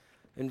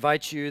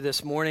Invite you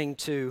this morning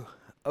to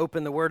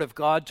open the Word of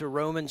God to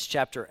Romans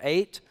chapter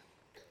 8.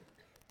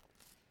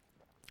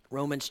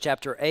 Romans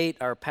chapter 8,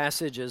 our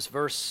passage is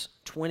verse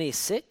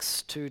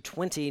 26 to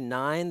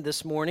 29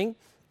 this morning.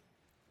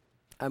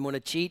 I'm going to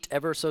cheat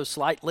ever so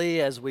slightly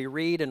as we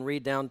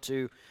read down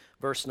to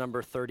verse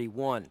number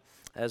 31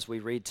 as we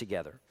read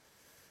together.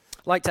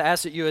 I'd like to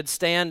ask that you would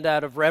stand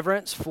out of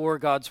reverence for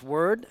God's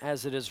Word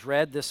as it is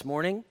read this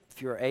morning, if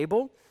you're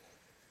able.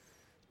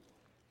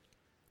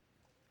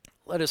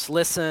 Let us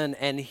listen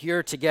and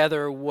hear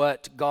together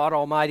what God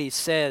Almighty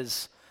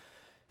says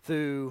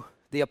through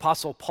the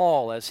Apostle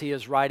Paul as he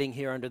is writing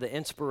here under the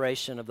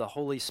inspiration of the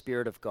Holy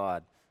Spirit of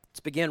God. Let's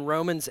begin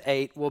Romans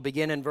 8. We'll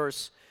begin in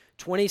verse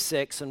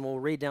 26 and we'll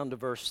read down to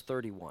verse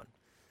 31.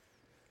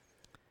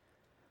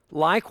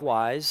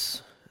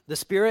 Likewise, the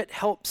Spirit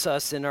helps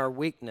us in our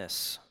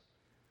weakness,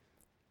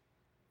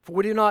 for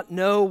we do not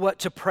know what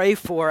to pray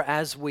for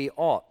as we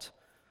ought.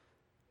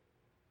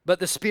 But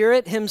the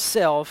Spirit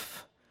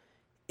Himself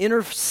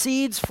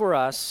intercedes for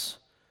us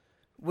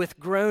with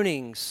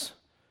groanings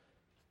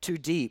too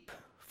deep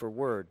for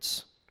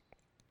words.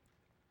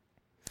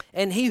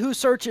 And He who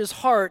searches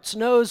hearts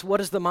knows what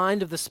is the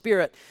mind of the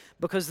Spirit,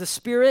 because the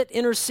Spirit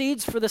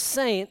intercedes for the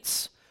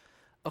saints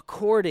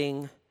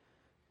according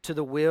to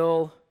the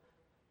will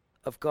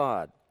of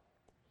God.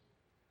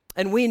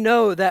 And we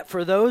know that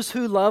for those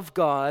who love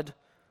God,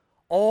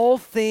 all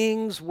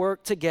things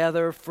work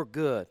together for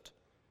good,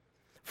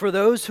 for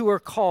those who are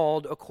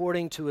called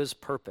according to His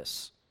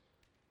purpose.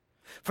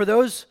 For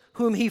those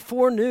whom He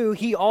foreknew,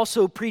 He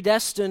also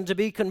predestined to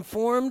be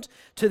conformed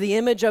to the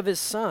image of His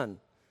Son,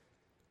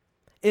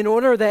 in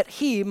order that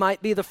He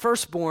might be the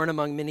firstborn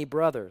among many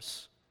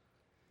brothers.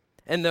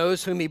 And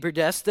those whom He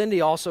predestined, He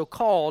also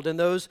called, and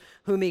those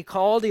whom He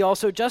called, He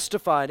also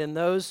justified, and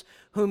those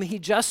whom He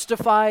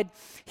justified,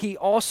 He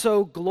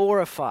also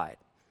glorified.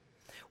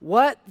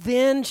 What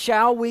then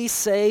shall we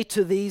say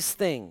to these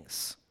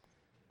things?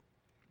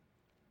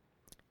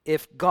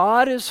 If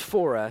God is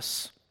for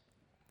us,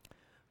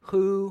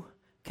 who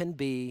can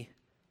be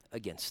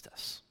against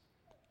us?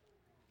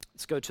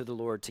 Let's go to the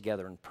Lord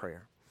together in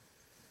prayer.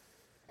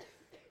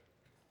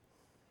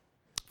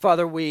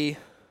 Father, we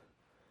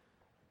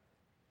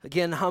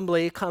again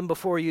humbly come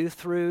before you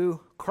through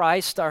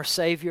Christ our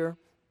Savior.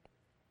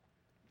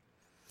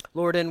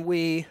 Lord, and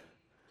we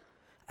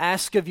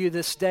ask of you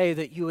this day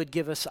that you would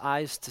give us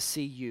eyes to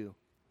see you.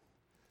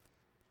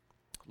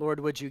 Lord,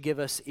 would you give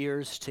us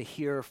ears to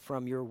hear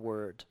from your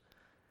word?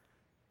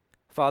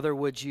 Father,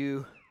 would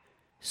you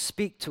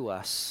speak to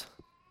us?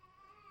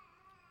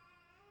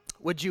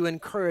 Would you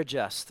encourage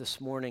us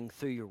this morning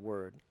through your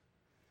word?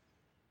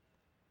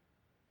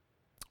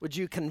 Would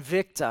you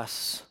convict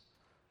us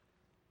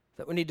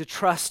that we need to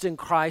trust in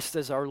Christ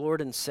as our Lord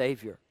and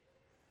Savior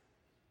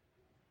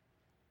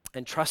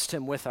and trust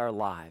Him with our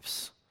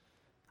lives,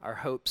 our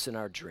hopes and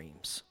our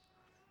dreams?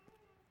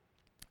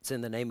 It's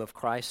in the name of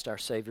Christ our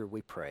Savior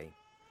we pray.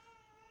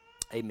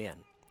 Amen.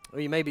 Well,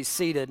 you may be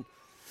seated.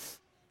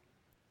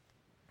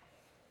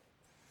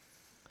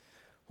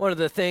 One of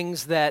the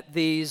things that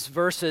these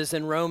verses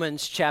in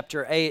Romans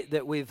chapter 8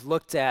 that we've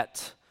looked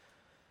at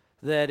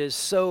that is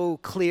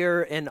so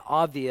clear and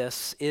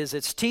obvious is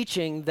its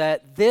teaching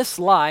that this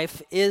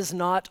life is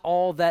not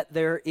all that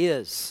there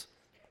is.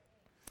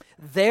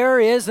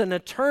 There is an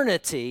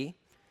eternity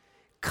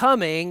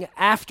coming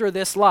after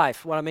this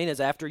life. What I mean is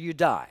after you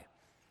die.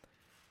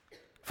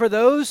 For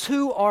those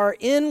who are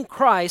in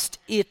Christ,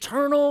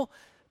 eternal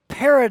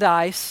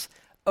paradise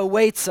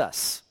awaits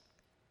us.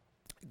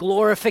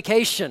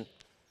 Glorification,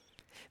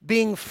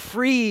 being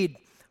freed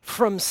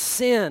from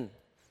sin,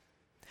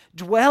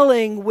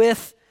 dwelling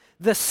with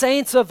the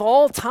saints of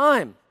all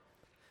time,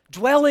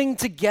 dwelling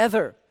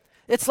together.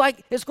 It's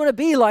going to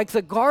be like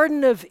the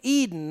Garden of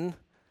Eden,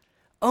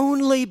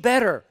 only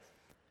better.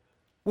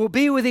 We'll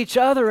be with each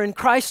other, and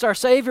Christ our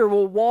Savior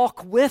will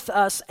walk with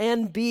us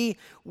and be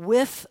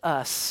with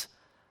us.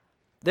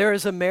 There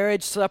is a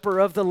marriage supper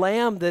of the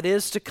Lamb that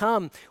is to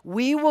come.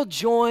 We will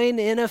join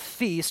in a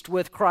feast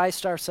with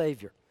Christ our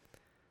Savior.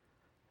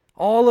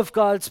 All of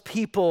God's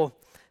people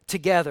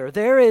together.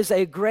 There is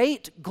a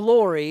great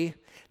glory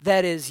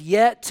that is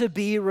yet to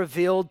be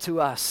revealed to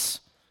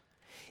us.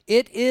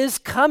 It is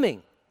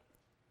coming.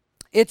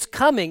 It's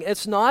coming.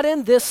 It's not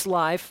in this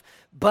life,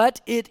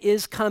 but it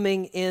is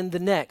coming in the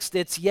next.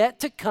 It's yet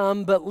to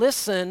come, but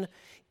listen,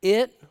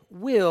 it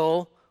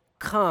will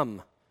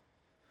come.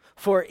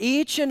 For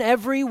each and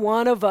every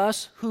one of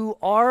us who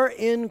are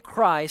in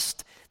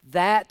Christ,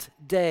 that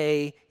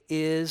day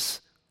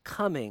is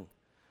coming.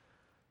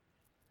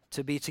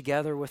 To be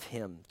together with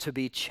Him, to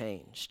be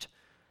changed.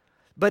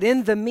 But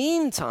in the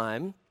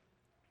meantime,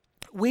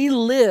 we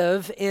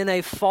live in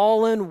a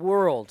fallen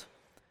world,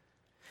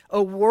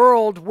 a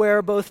world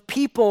where both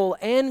people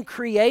and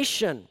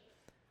creation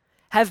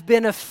have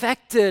been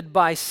affected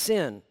by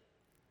sin.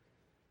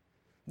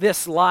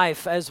 This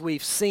life, as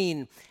we've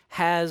seen,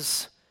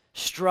 has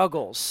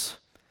struggles.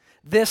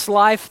 This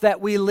life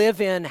that we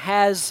live in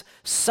has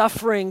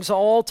sufferings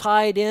all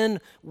tied in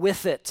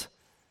with it.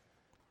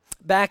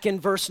 back in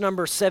verse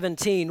number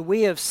 17,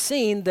 we have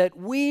seen that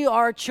we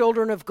are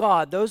children of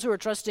God. Those who are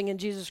trusting in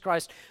Jesus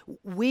Christ,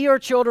 we are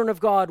children of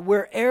God.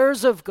 We're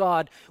heirs of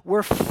God.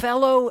 We're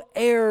fellow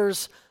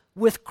heirs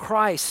with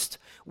Christ.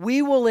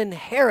 We will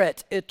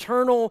inherit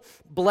eternal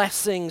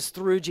blessings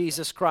through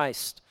Jesus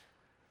Christ.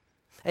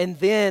 And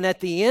then at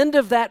the end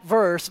of that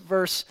verse,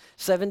 verse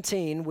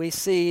 17, we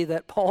see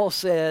that Paul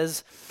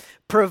says,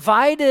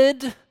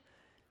 provided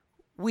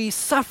we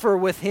suffer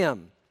with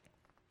him,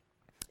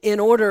 in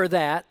order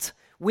that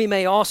we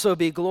may also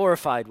be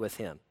glorified with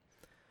him.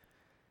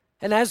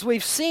 And as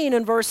we've seen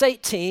in verse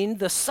 18,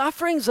 the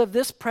sufferings of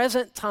this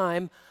present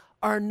time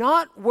are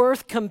not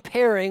worth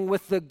comparing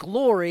with the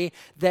glory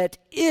that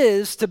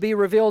is to be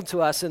revealed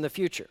to us in the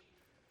future.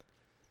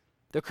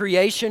 The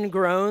creation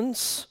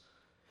groans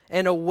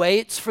and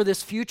awaits for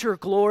this future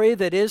glory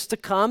that is to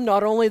come.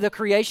 Not only the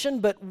creation,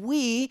 but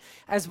we,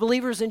 as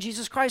believers in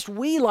Jesus Christ,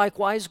 we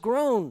likewise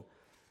groan.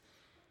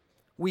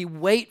 We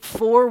wait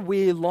for,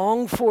 we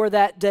long for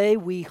that day.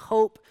 We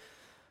hope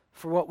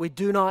for what we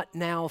do not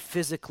now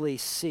physically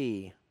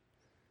see,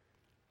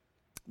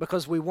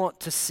 because we want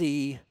to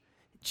see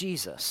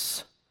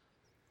Jesus.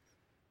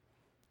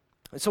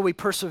 And so we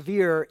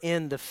persevere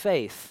in the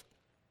faith.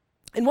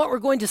 And what we're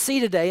going to see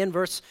today in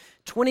verse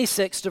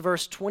 26 to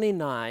verse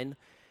 29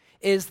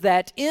 is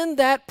that in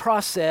that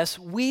process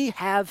we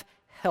have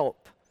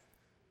help.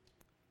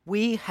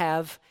 We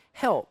have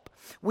help.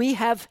 We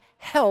have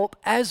help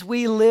as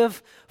we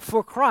live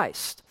for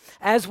Christ,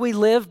 as we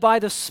live by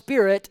the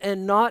Spirit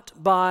and not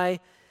by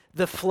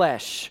the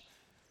flesh.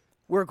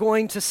 We're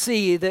going to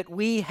see that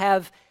we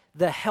have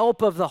the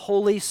help of the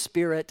Holy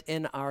Spirit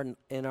in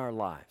our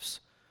lives,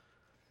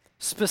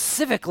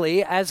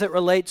 specifically as it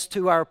relates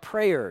to our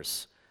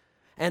prayers.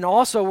 And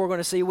also we're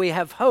going to see we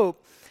have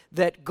hope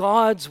that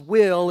God's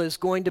will is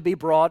going to be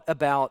brought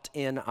about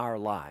in our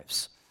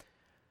lives.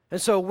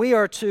 And so we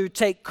are to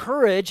take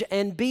courage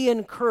and be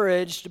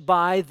encouraged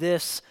by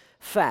this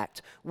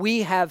fact.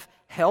 We have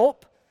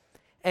help,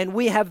 and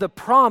we have the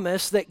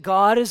promise that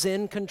God is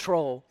in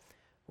control.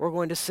 We're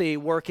going to see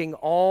working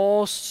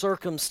all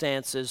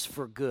circumstances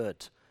for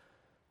good,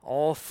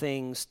 all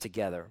things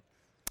together.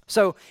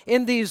 So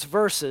in these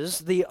verses,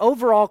 the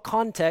overall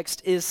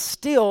context is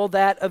still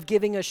that of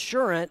giving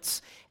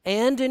assurance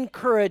and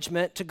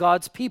encouragement to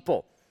God's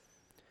people.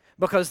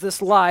 Because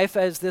this life,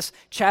 as this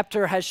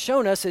chapter has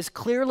shown us, is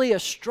clearly a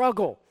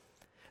struggle.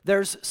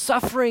 There's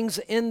sufferings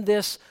in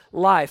this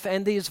life,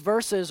 and these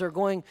verses are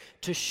going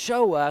to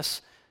show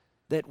us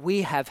that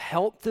we have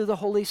help through the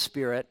Holy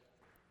Spirit,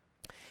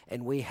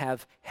 and we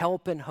have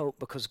help and hope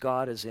because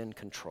God is in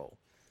control.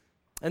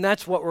 And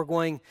that's what we're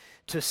going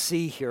to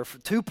see here. For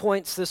 2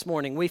 points this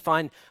morning, we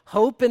find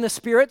hope in the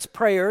Spirit's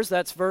prayers.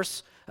 That's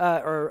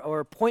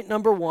point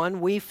number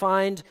 1. We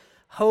find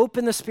hope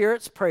in the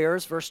Spirit's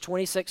prayers, verse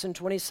 26 and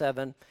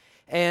 27.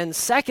 And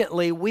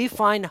secondly, we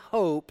find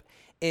hope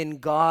in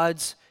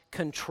God's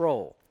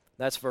control.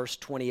 That's verse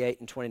 28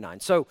 and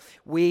 29. So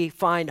we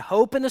find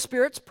hope in the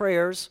Spirit's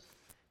prayers.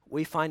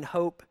 We find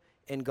hope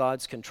in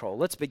God's control.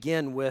 Let's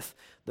begin with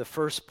the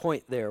first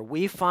point there.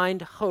 We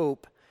find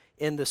hope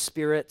in the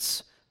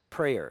Spirit's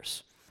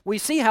prayers. We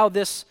see how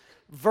this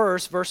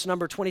verse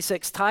number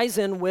 26, ties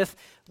in with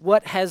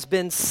what has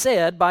been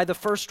said by the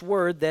first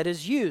word that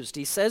is used.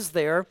 He says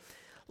there,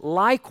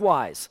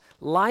 likewise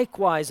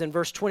in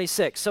verse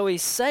 26. So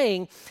he's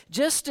saying,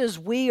 just as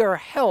we are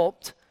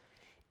helped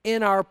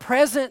in our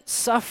present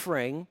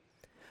suffering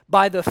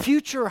by the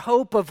future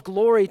hope of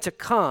glory to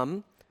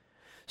come,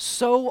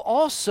 so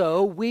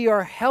also we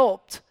are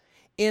helped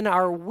in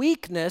our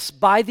weakness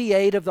by the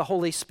aid of the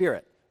Holy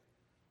Spirit.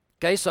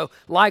 Okay, so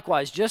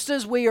likewise, just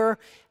as we are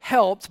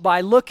helped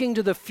by looking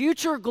to the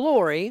future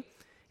glory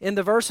in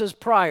the verses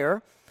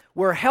prior,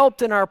 we're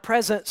helped in our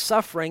present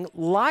suffering.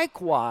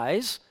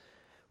 Likewise,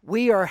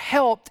 we are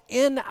helped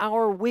in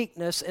our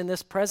weakness in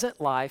this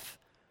present life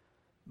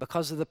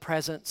because of the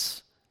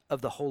presence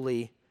of the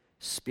Holy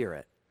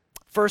Spirit.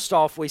 First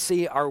off, we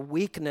see our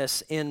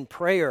weakness in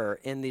prayer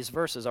in these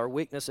verses, our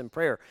weakness in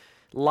prayer.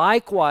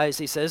 Likewise,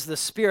 he says, the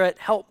Spirit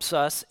helps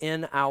us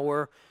in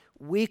our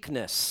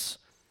weakness.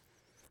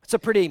 It's a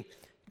pretty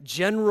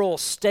general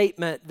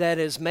statement that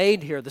is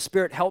made here. The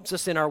Spirit helps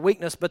us in our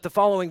weakness, but the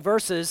following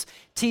verses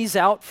tease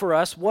out for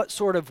us what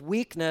sort of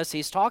weakness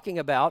he's talking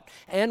about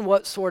and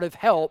what sort of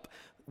help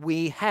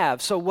we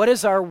have. So what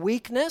is our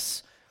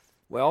weakness?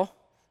 Well,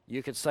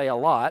 you could say a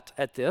lot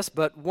at this,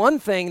 but one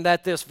thing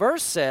that this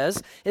verse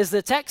says is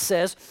the text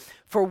says,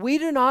 "For we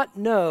do not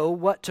know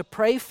what to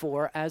pray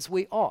for as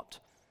we ought."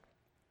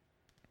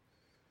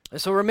 And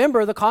so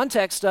remember the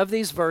context of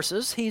these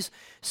verses. He's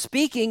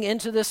speaking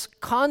into this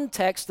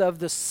context of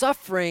the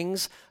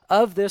sufferings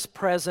of this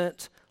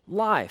present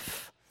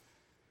life.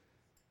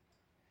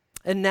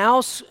 And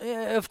now,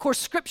 of course,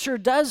 Scripture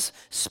does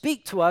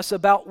speak to us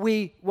about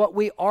what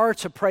we are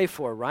to pray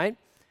for, right?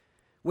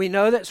 We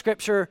know that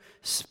Scripture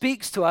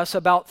speaks to us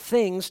about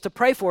things to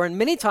pray for, and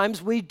many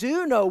times we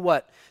do know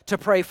what to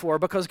pray for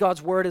because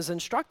God's Word has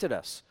instructed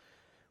us.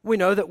 We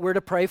know that we're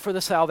to pray for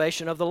the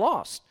salvation of the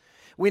lost.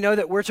 We know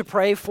that we're to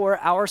pray for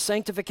our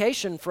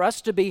sanctification, for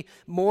us to be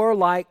more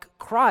like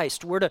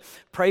Christ. We're to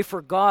pray to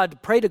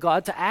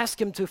God to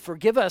ask Him to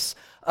forgive us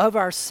of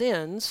our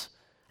sins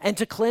and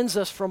to cleanse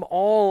us from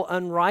all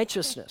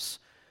unrighteousness.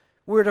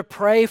 We're to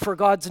pray for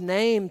God's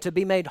name to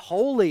be made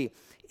holy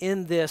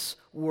in this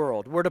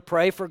world. We're to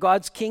pray for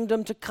God's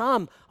kingdom to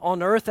come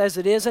on earth as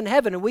it is in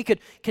heaven. And we could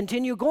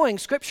continue going.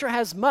 Scripture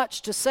has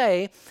much to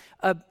say,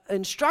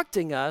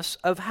 instructing us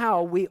of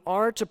how we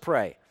are to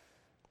pray.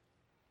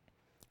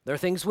 There are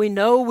things we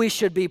know we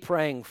should be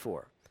praying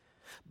for.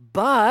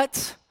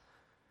 But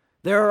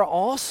there are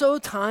also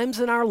times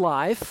in our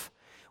life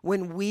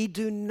when we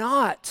do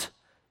not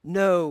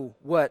know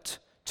what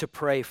to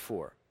pray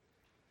for.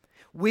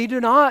 We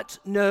do not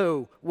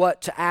know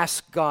what to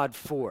ask God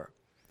for.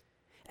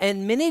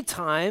 And many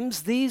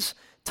times these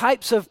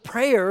types of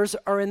prayers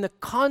are in the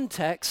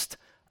context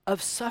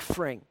of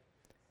suffering.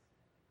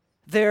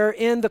 They're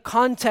in the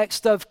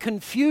context of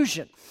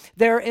confusion.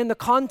 They're in the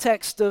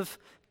context of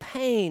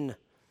pain.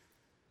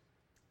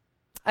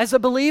 As a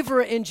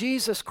believer in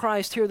Jesus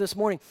Christ here this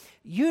morning,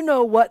 you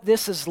know what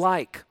this is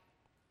like.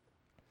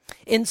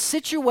 In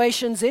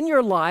situations in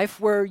your life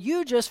where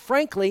you just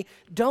frankly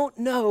don't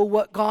know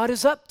what God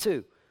is up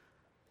to.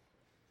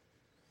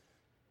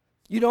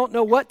 You don't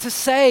know what to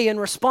say in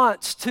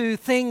response to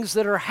things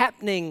that are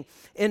happening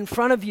in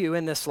front of you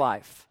in this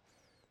life.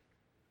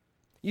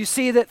 You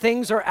see that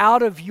things are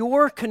out of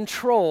your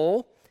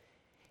control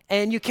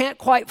and you can't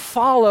quite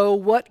follow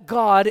what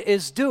God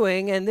is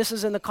doing, and this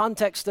is in the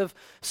context of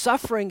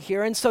suffering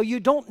here, and so you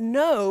don't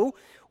know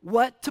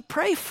what to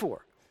pray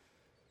for.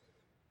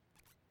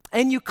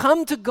 And you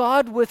come to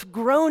God with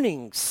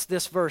groanings,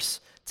 this verse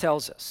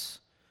tells us.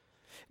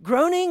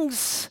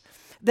 Groanings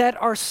that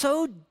are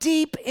so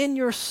deep in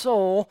your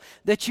soul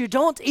that you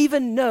don't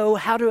even know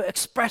how to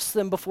express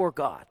them before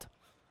God.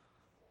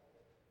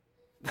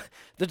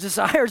 The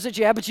desires that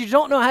you have, but you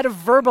don't know how to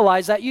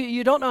verbalize that.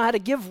 You don't know how to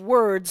give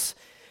words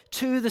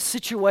to the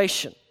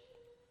situation.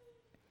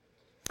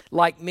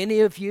 Like many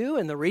of you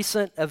in the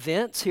recent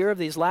events here of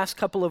these last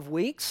couple of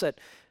weeks,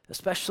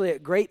 especially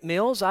at Great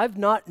Meals, I've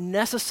not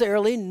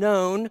necessarily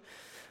known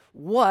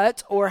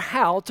what or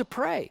how to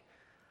pray.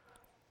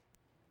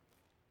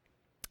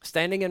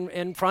 Standing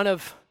in front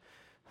of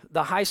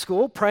the high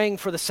school, praying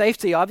for the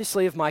safety,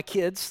 obviously, of my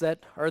kids that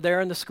are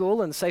there in the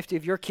school and the safety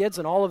of your kids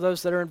and all of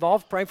those that are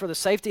involved, praying for the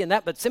safety in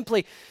that, but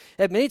simply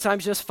at many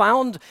times just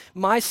found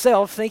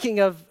myself thinking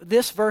of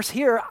this verse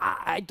here.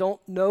 I don't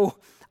know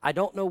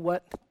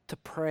what to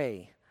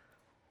pray.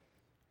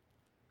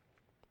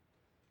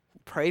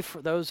 Pray for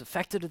those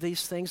affected of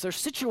these things. There's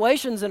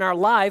situations in our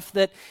life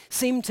that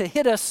seem to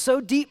hit us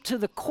so deep to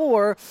the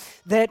core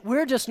that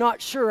we're just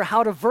not sure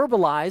how to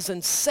verbalize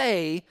and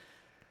say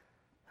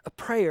a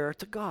prayer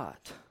to God.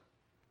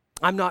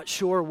 I'm not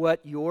sure what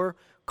your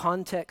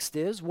context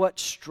is, what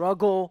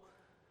struggle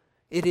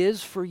it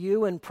is for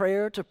you in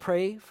prayer to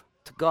pray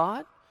to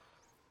God.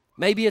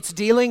 Maybe it's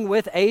dealing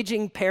with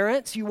aging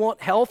parents. You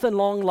want health and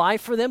long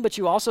life for them, but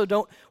you also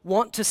don't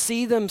want to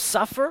see them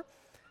suffer.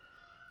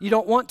 You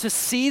don't want to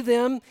see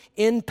them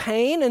in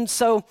pain, and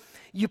so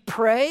you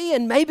pray,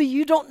 and maybe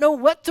you don't know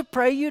what to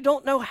pray. You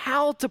don't know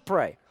how to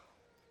pray.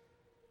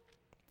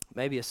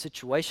 Maybe a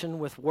situation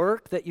with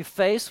work that you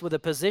face, with a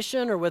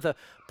position or with a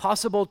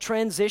possible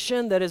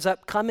transition that is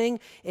upcoming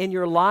in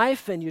your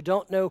life, and you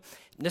don't know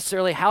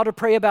necessarily how to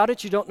pray about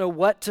it. You don't know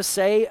what to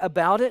say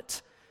about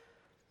it.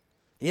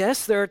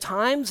 Yes, there are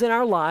times in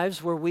our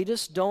lives where we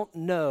just don't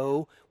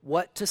know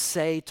what to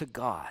say to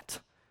God.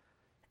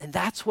 And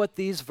that's what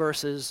these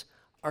verses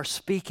are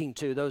speaking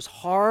to, those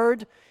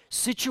hard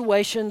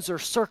situations or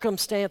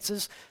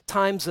circumstances,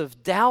 times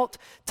of doubt,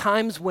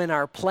 times when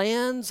our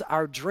plans,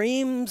 our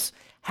dreams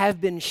have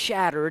been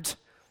shattered,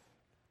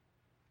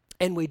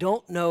 and we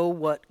don't know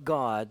what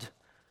God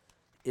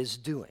is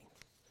doing.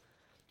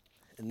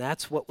 And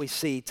that's what we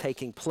see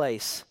taking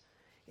place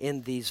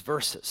in these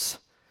verses.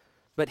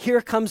 But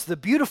here comes the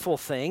beautiful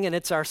thing, and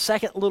it's our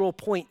second little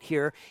point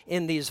here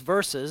in these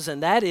verses,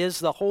 and that is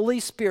the Holy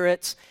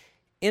Spirit's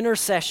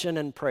intercession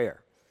and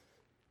prayer.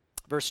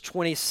 Verse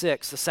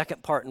 26, the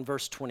second part in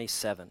verse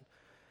 27.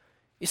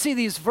 You see,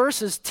 these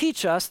verses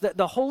teach us that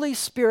the Holy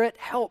Spirit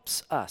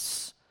helps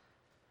us.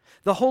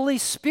 The Holy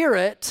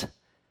Spirit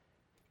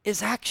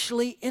is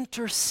actually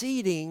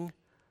interceding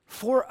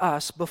for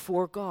us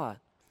before God.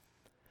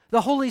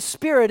 The Holy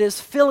Spirit is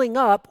filling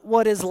up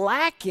what is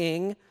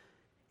lacking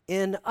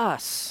in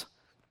us.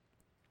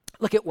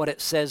 Look at what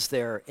it says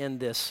there in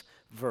this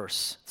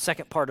verse,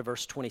 second part of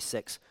verse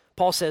 26.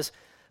 Paul says,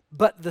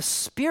 "But the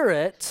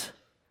Spirit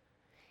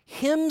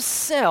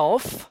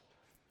Himself,"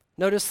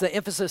 notice the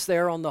emphasis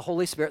there on the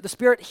Holy Spirit, "the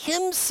Spirit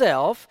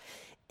Himself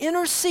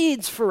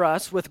intercedes for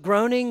us with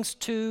groanings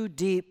too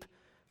deep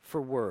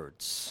for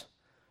words."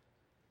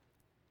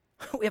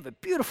 We have a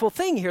beautiful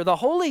thing here. The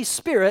Holy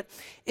Spirit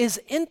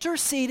is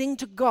interceding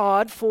to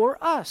God for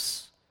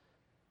us.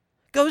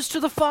 Goes to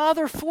the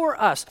Father for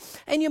us.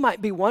 And you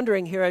might be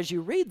wondering here as you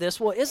read this,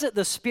 well, is it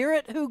the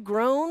Spirit who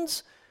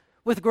groans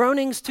with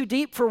groanings too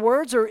deep for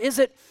words, or is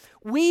it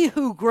We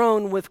who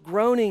groan with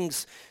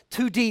groanings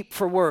too deep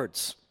for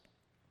words.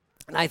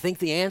 And I think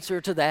the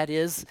answer to that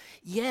is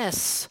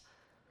yes.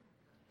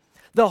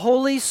 The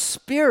Holy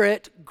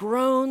Spirit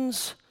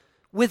groans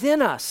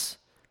within us.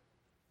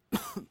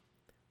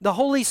 The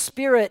Holy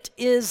Spirit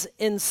is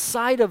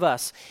inside of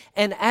us.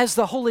 And as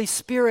the Holy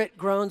Spirit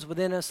groans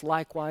within us,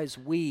 likewise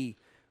we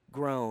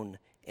groan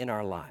in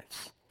our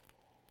lives.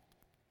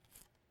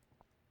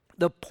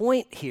 The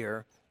point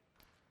here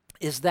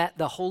is that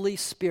the Holy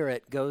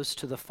Spirit goes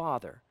to the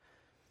Father,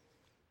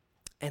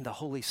 and the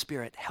Holy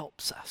Spirit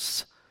helps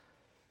us.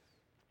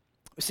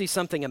 We see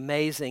something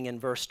amazing in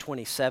verse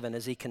 27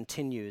 as he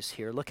continues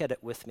here. Look at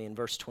it with me in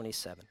verse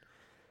 27.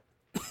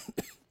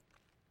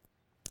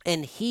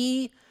 And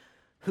he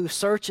who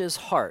searches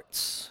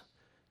hearts,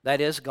 that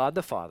is God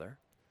the Father,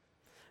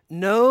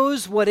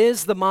 knows what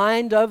is the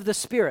mind of the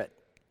Spirit,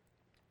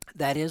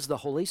 that is the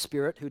Holy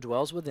Spirit who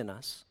dwells within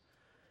us,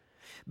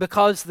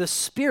 because the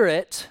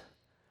Spirit,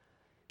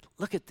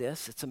 look at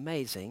this, it's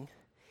amazing,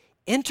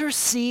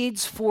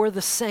 intercedes for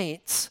the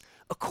saints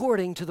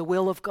according to the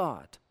will of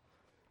God.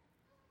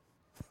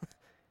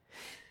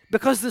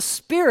 Because the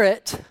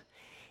Spirit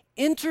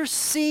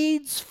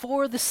intercedes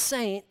for the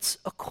saints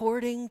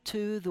according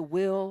to the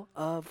will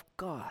of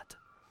God.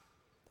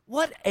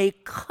 What a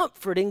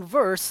comforting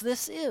verse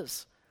this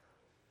is.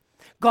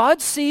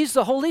 God sees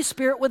the Holy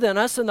Spirit within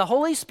us, and the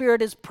Holy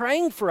Spirit is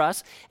praying for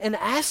us and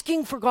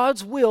asking for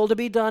God's will to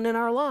be done in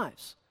our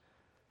lives.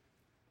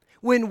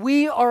 When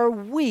we are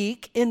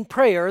weak in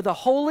prayer, the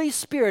Holy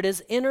Spirit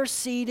is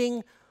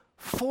interceding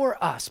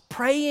for us,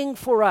 praying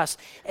for us,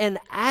 and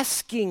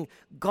asking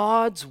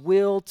God's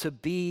will to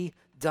be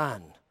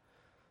done.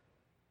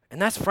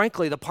 And that's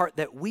frankly the part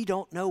that we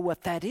don't know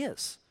what that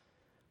is.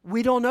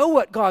 We don't know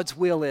what God's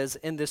will is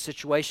in this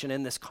situation,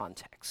 in this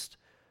context.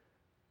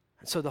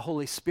 And so the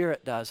Holy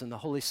Spirit does, and the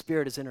Holy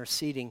Spirit is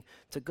interceding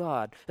to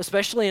God,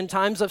 especially in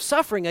times of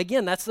suffering.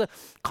 Again, that's the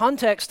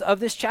context of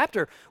this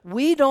chapter.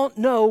 We don't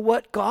know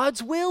what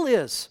God's will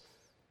is.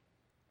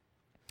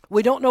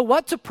 We don't know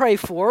what to pray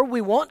for.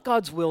 We want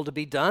God's will to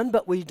be done,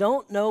 but we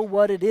don't know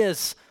what it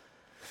is.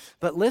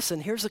 But listen,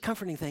 here's the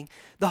comforting thing.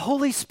 The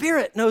Holy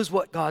Spirit knows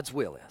what God's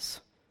will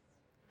is.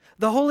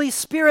 The Holy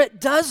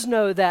Spirit does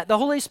know that. The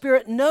Holy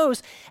Spirit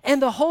knows,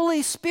 and the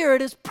Holy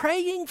Spirit is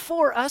praying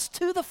for us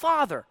to the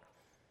Father.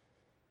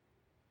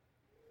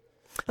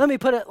 Let me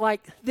put it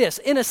like this.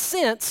 In a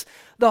sense,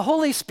 the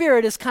Holy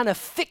Spirit is kind of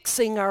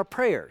fixing our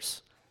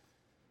prayers.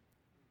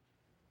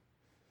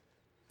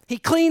 He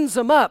cleans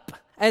them up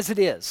as it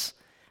is,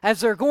 as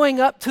they're going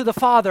up to the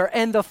Father,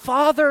 and the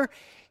Father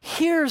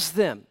hears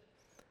them.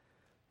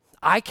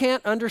 I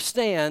can't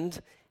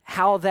understand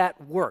how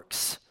that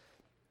works.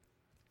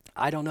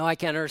 I don't know, I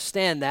can't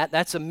understand that.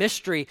 That's a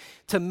mystery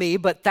to me,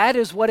 but that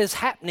is what is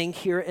happening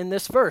here in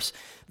this verse.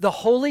 The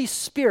Holy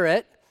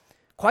Spirit,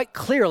 quite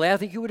clearly, I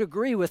think you would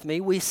agree with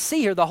me, we see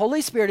here the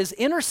Holy Spirit is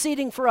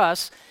interceding for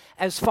us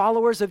as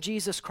followers of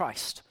Jesus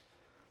Christ.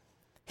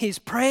 He's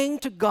praying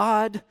to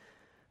God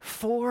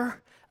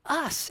for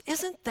us.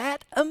 Isn't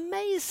that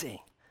amazing?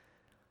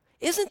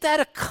 Isn't that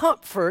a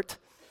comfort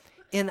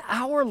in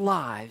our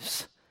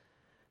lives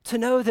to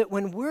know that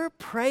when we're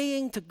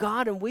praying to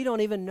God and we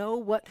don't even know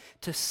what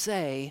to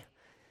say,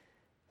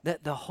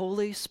 that the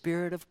Holy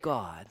Spirit of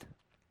God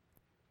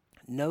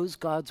knows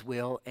God's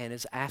will and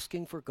is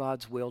asking for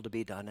God's will to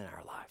be done in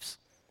our lives?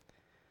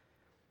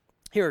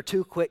 Here are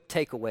two quick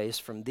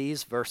takeaways from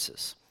these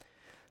verses.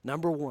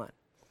 Number one,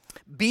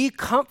 be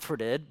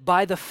comforted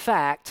by the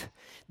fact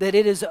that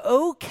it is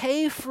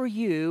okay for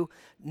you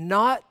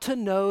not to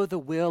know the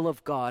will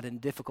of God in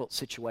difficult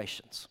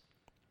situations.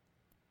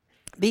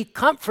 Be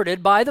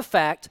comforted by the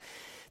fact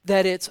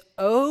that it's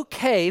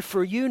okay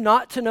for you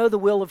not to know the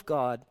will of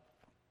God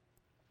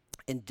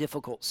in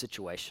difficult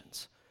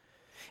situations.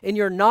 In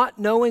your not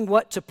knowing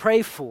what to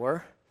pray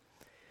for,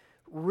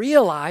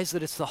 realize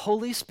that it's the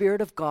Holy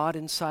Spirit of God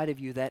inside of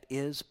you that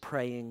is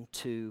praying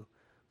to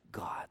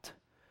God.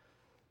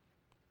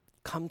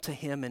 Come to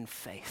Him in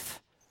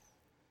faith.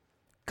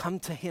 Come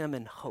to Him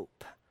in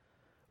hope,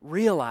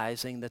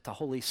 realizing that the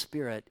Holy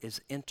Spirit is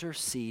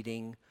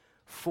interceding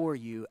for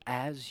you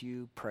as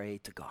you pray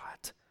to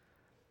God.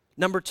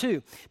 Number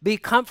two, be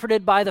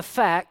comforted by the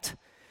fact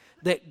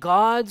that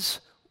God's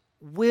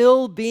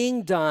will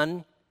being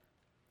done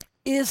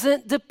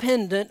isn't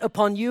dependent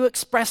upon you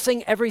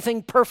expressing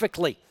everything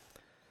perfectly.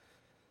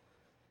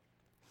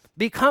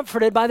 Be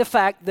comforted by the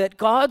fact that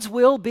God's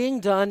will being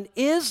done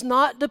is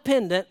not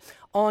dependent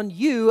on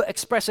you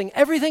expressing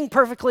everything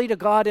perfectly to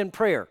God in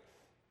prayer.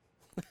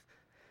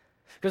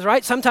 Because,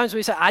 right, sometimes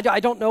we say, I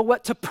don't know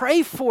what to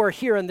pray for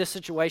here in this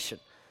situation.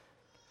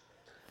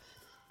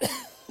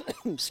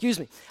 Excuse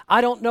me. I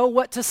don't know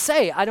what to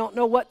say. I don't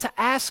know what to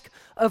ask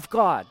of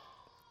God.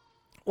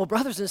 Well,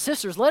 brothers and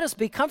sisters, let us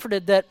be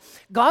comforted that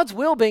God's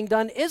will being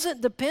done isn't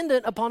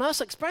dependent upon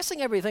us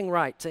expressing everything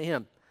right to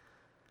Him.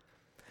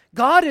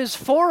 God is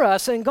for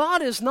us, and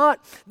God is not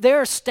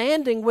there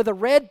standing with a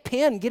red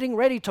pen getting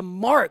ready to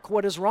mark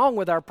what is wrong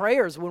with our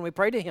prayers when we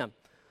pray to Him.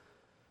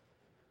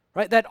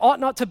 right? That ought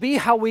not to be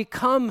how we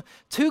come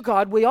to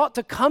God. We ought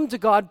to come to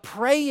God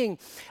praying,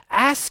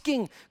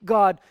 asking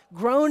God,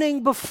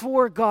 groaning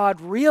before God,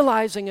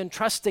 realizing and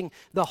trusting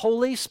the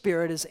Holy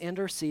Spirit is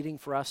interceding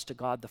for us to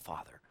God the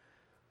Father.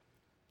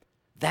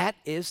 That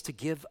is to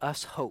give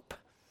us hope.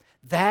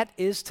 That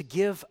is to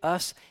give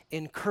us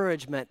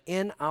encouragement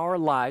in our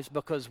lives,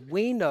 because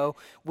we know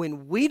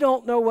when we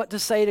don't know what to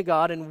say to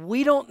God and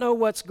we don't know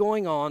what's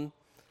going on,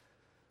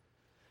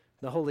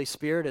 the Holy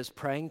Spirit is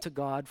praying to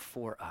God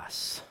for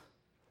us.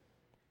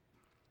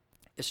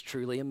 It's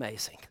truly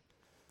amazing.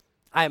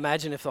 I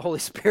imagine if the Holy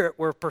Spirit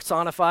were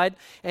personified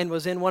and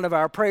was in one of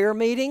our prayer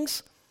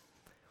meetings,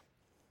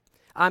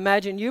 I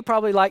imagine you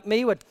probably like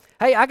me would,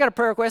 hey, I got a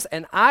prayer request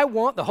and I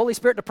want the Holy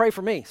Spirit to pray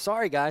for me.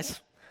 Sorry, guys.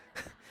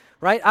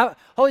 Right?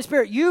 Holy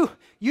Spirit,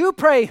 you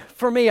pray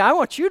for me. I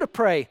want you to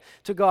pray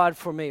to God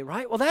for me,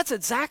 right? Well, that's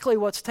exactly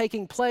what's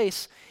taking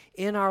place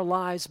in our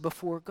lives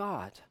before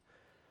God.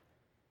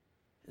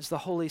 Is the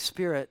Holy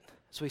Spirit,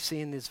 as we see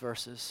in these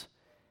verses,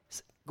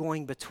 is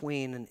going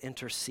between and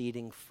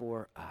interceding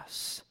for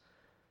us.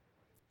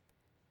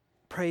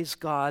 Praise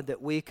God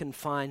that we can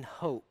find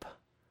hope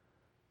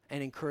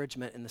and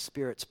encouragement in the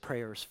Spirit's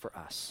prayers for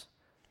us.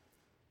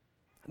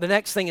 The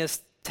next thing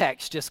is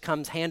text just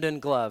comes hand in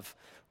glove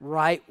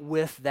right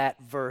with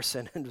that verse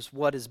and is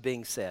what is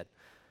being said.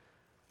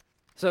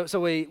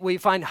 So we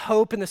find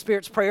hope in the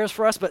Spirit's prayers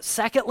for us, but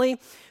secondly,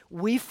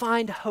 we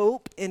find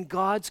hope in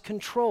God's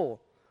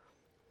control.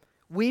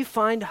 We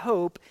find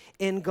hope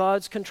in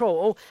God's control.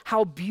 Oh,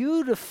 how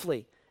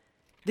beautifully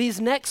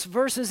these next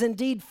verses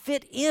indeed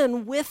fit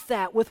in with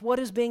that, with what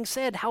is being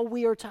said, how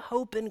we are to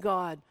hope in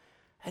God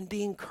and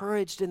be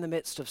encouraged in the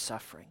midst of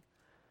suffering.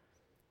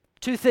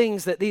 Two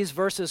things that these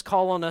verses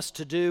call on us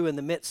to do in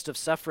the midst of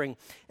suffering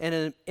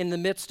and in the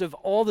midst of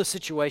all the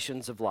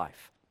situations of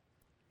life.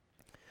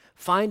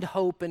 Find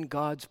hope in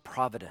God's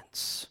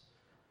providence.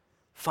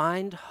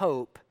 Find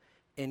hope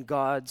in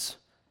God's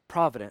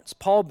providence.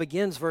 Paul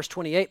begins verse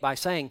 28 by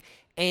saying,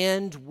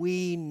 and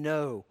we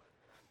know.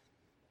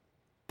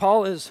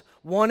 Paul is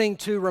wanting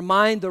to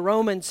remind the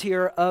Romans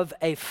here of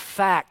a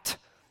fact,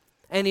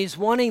 and he's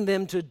wanting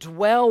them to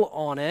dwell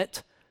on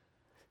it,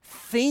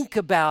 think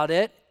about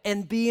it,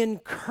 and be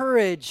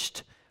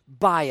encouraged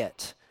by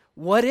it.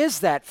 What is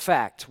that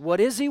fact?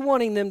 What is he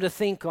wanting them to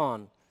think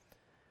on?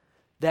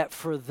 That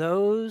for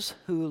those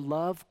who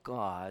love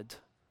God,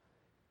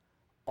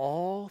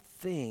 all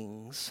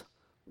things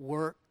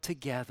work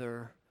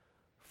together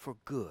for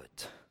good.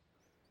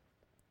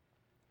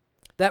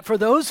 That for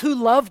those who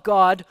love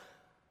God,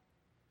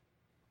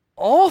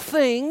 all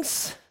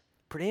things,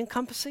 pretty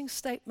encompassing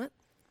statement,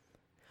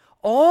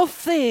 all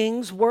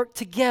things work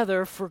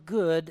together for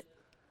good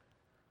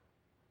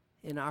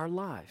in our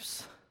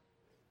lives.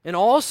 In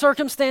all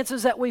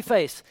circumstances that we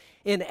face,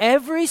 in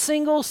every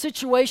single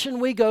situation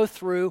we go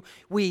through,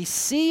 we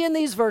see in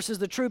these verses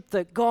the truth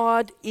that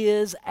God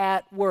is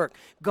at work.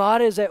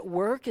 God is at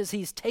work as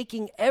He's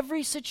taking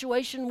every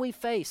situation we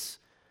face,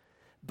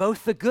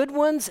 both the good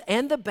ones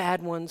and the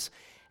bad ones,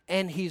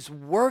 and He's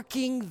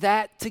working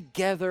that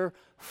together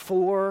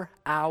for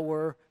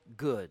our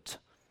good.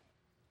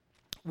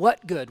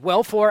 What good?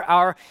 Well, for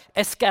our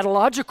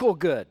eschatological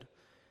good.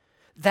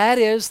 That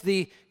is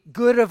the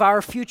good of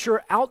our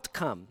future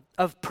outcome,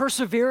 of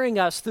persevering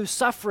us through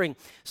suffering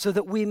so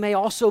that we may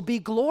also be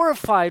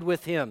glorified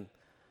with Him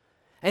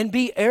and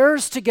be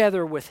heirs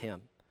together with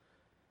Him.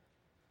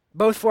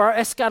 Both for our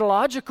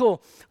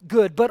eschatological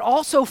good, but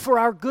also for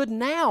our good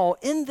now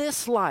in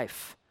this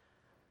life,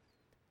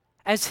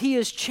 as He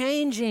is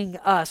changing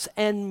us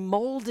and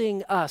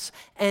molding us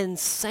and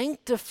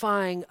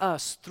sanctifying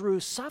us through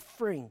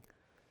suffering,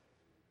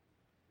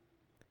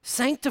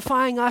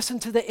 sanctifying us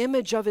into the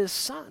image of His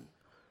Son.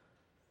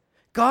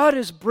 God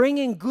is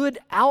bringing good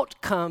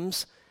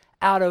outcomes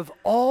out of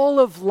all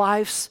of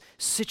life's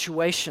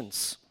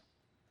situations.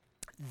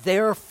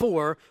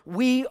 Therefore,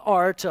 we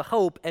are to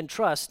hope and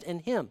trust in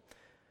Him.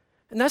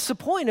 And that's the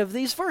point of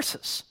these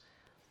verses.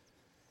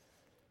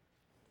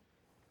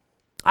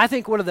 I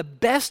think one of the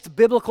best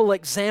biblical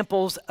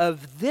examples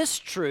of this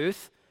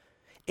truth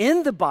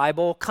in the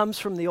Bible comes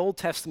from the Old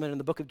Testament in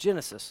the book of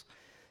Genesis,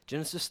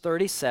 Genesis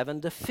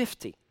 37 to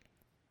 50.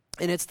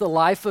 And it's the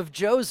life of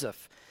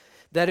Joseph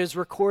that is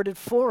recorded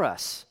for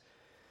us.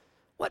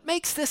 What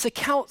makes this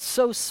account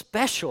so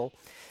special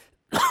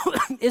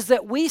is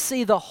that we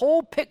see the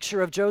whole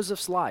picture of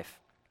Joseph's life.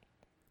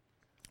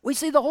 We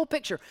see the whole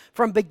picture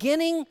from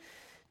beginning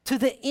to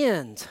the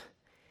end,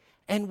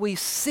 and we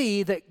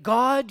see that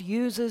God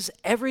uses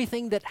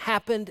everything that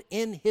happened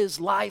in his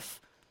life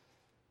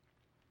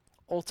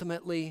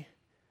ultimately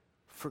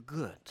for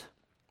good.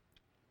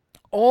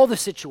 All the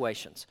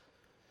situations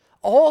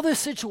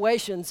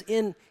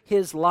in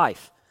his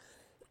life,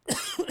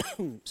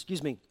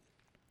 excuse me,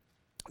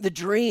 the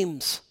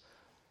dreams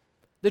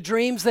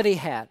that he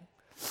had,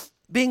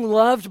 being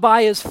loved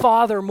by his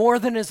father more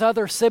than his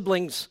other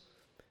siblings,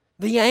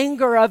 the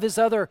anger of his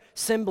other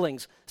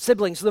siblings,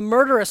 the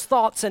murderous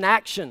thoughts and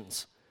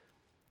actions,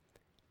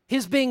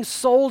 his being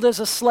sold as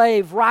a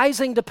slave,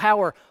 rising to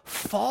power,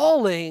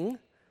 falling,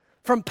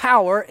 from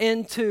power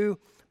into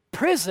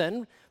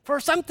prison for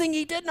something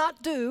he did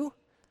not do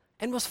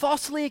and was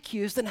falsely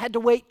accused and had to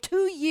wait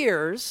 2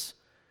 years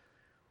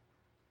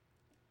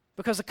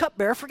because the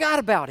cupbearer forgot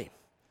about him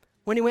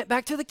when he went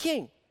back to the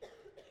king.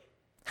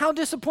 How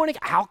disappointing.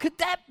 How could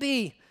that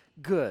be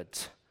good?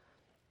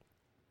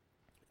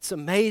 It's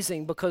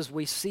amazing because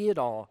we see it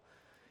all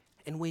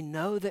and we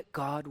know that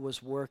God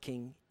was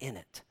working in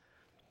it.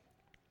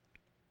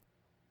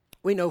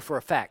 We know for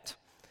a fact,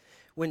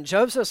 when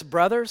Joseph's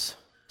brothers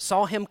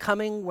saw him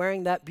coming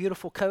wearing that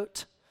beautiful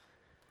coat,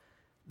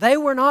 they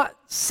were not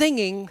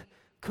singing,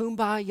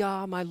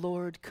 "Kumbaya, my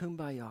Lord,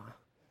 kumbaya."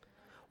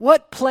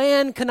 What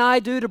plan can I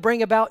do to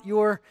bring about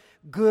your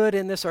good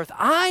in this earth?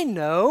 I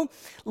know.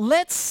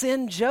 Let's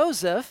send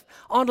Joseph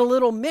on a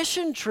little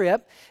mission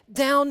trip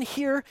down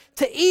here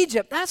to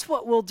Egypt. That's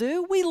what we'll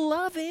do. We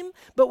love him,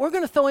 but we're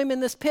going to throw him in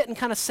this pit and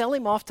kind of sell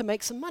him off to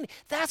make some money.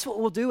 That's what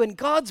we'll do, and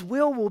God's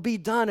will be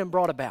done and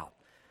brought about.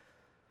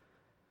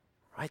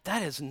 Right?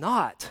 That is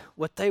not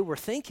what they were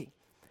thinking.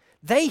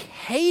 They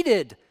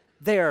hated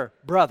their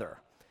brother.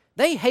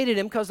 They hated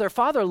him because their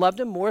father loved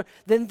him more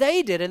than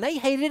they did, and they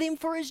hated him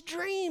for his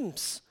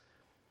dreams.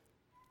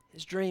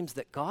 His dreams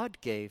that God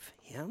gave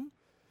him.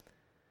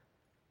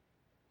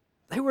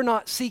 They were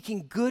not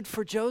seeking good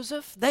for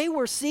Joseph. They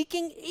were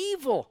seeking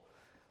evil.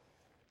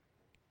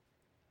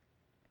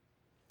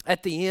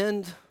 At the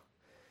end,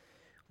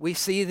 we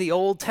see the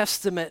Old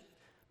Testament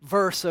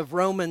verse of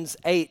Romans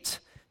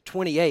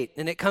 8:28,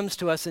 and it comes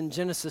to us in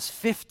Genesis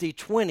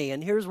 50:20,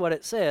 and here's what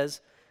it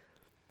says.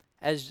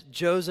 As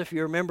Joseph,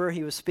 you remember,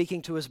 he was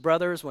speaking to his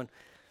brothers when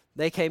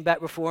they came back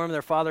before him,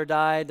 their father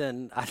died,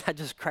 and I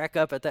just crack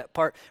up at that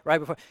part right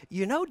before.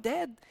 You know,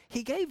 Dad,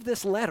 he gave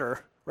this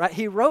letter, right?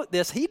 He wrote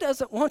this. He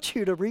doesn't want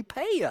you to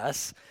repay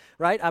us,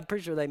 right? I'm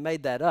pretty sure they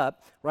made that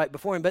up right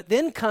before him. But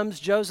then comes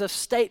Joseph's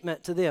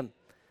statement to them.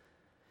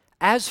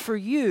 As for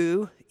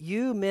you,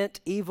 you meant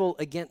evil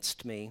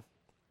against me,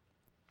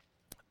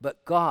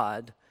 but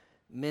God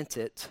meant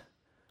it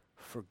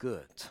for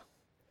good.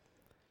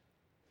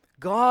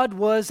 God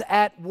was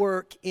at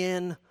work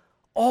in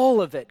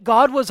all of it.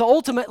 God was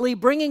ultimately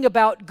bringing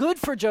about good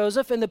for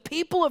Joseph and the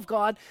people of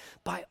God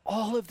by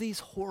all of these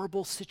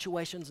horrible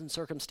situations and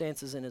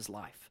circumstances in his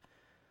life.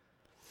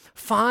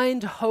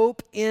 Find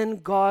hope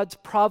in God's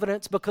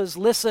providence because,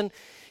 listen,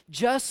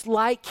 just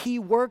like he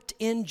worked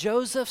in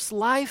Joseph's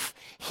life,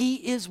 he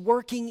is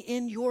working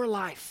in your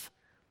life.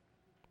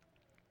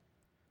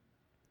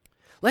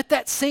 Let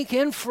that sink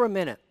in for a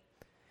minute.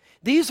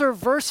 These are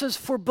verses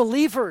for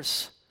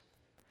believers.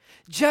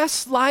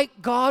 Just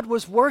like God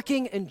was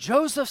working in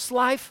Joseph's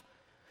life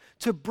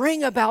to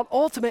bring about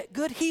ultimate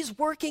good, he's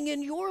working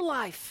in your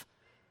life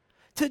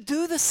to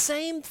do the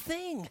same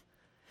thing,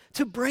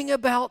 to bring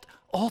about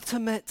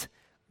ultimate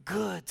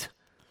good.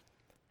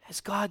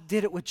 As God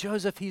did it with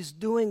Joseph, he's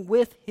doing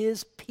with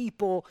his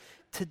people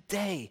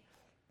today.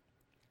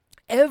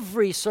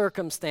 Every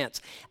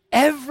circumstance,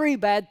 every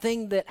bad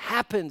thing that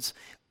happens,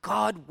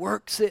 God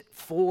works it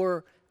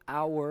for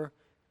our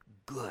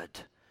good.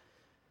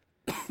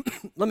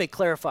 Let me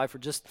clarify for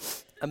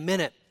just a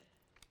minute,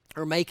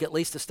 or make at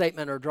least a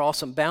statement or draw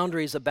some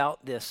boundaries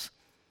about this.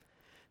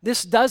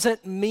 This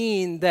doesn't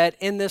mean that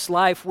in this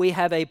life we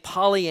have a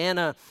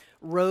Pollyanna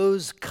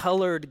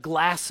rose-colored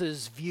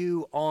glasses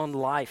view on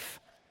life.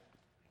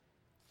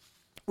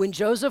 When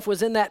Joseph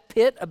was in that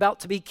pit about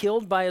to be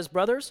killed by his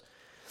brothers,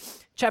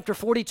 chapter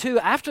 42,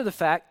 after the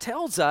fact,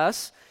 tells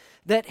us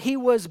that he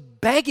was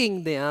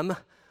begging them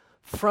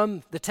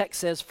from, the text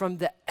says, from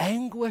the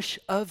anguish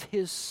of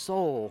his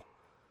soul,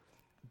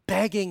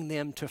 begging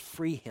them to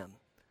free him.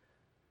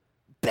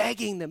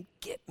 Begging them,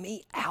 get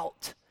me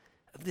out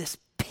of this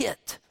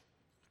pit.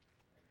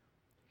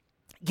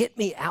 Get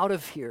me out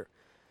of here.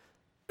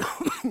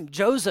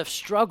 Joseph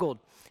struggled.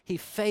 He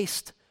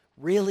faced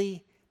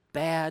really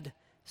bad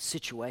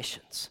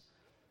situations.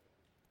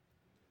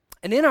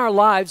 And in our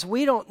lives,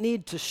 we don't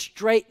need to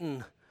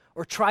straighten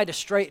or try to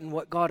straighten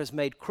what God has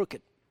made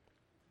crooked.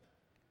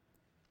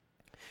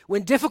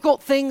 When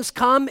difficult things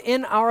come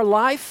in our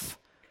life,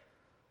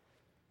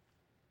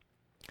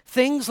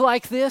 things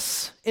like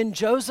this in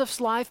Joseph's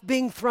life,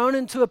 being thrown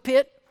into a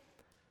pit,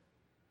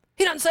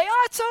 he doesn't say,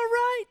 "Oh, it's all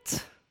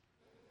right.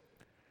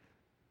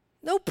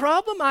 No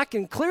problem. I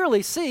can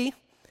clearly see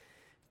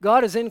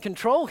God is in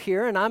control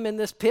here and I'm in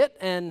this pit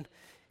and,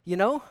 you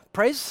know,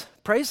 praise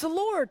the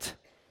Lord.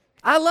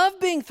 I love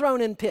being thrown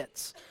in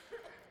pits."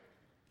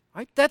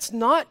 Right? That's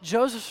not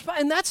Joseph's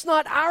response, and that's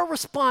not our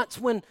response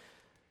when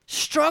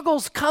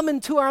struggles come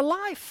into our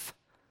life.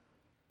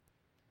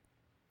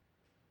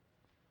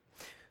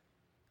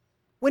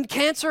 When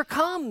cancer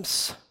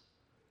comes,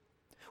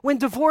 when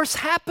divorce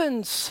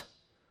happens,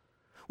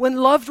 when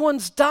loved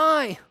ones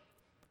die,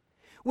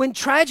 when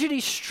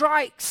tragedy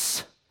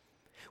strikes,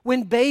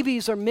 when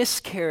babies are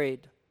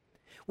miscarried,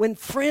 when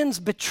friends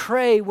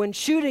betray, when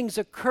shootings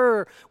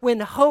occur,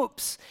 when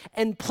hopes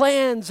and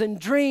plans and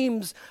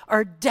dreams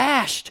are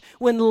dashed,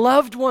 when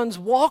loved ones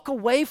walk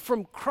away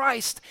from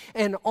Christ,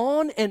 and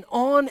on and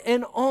on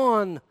and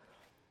on.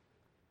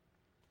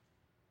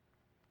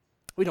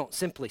 We don't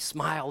simply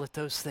smile at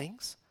those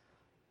things.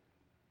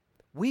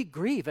 We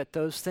grieve at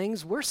those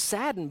things. We're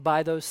saddened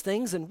by those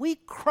things, and we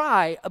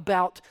cry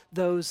about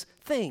those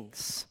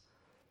things.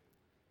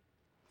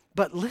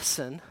 But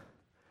listen,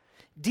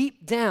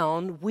 deep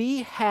down,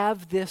 we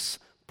have this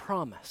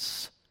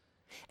promise,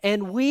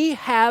 and we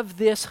have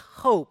this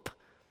hope.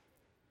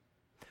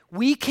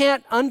 We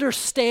can't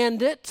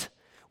understand it.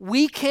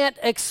 We can't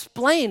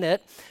explain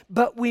it,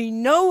 but we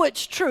know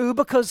it's true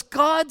because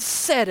God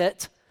said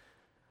it.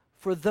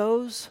 For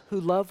those who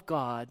love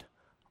God,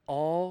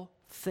 all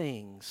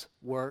things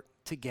work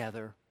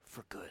together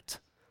for good.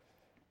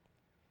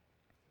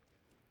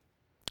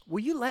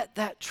 Will you let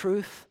that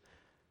truth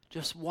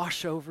just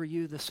wash over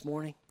you this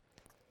morning?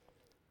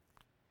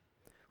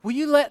 Will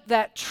you let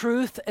that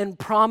truth and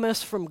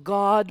promise from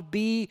God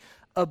be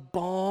a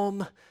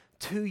balm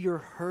to your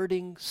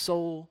hurting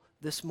soul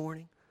this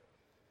morning?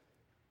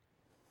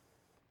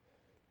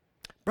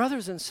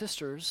 Brothers and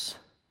sisters,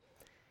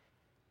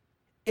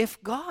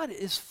 if God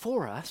is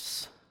for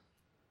us,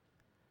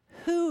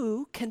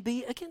 who can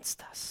be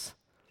against us?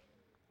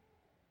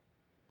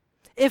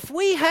 If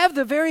we have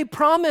the very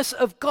promise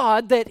of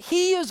God that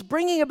He is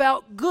bringing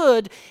about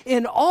good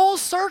in all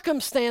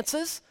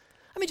circumstances,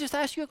 let me just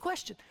ask you a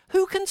question.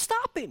 Who can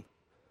stop Him?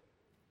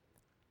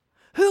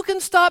 Who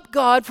can stop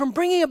God from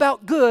bringing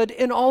about good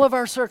in all of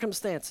our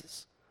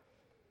circumstances?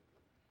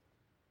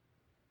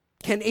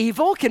 Can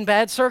evil, can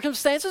bad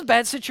circumstances,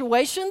 bad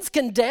situations,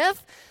 can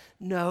death?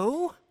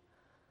 No.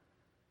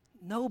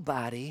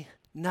 Nobody,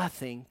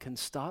 nothing can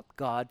stop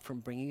God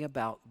from bringing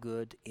about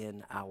good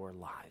in our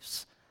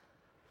lives.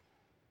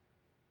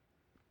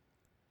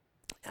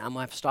 I'm going to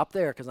have to stop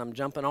there because I'm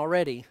jumping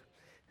already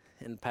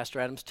in Pastor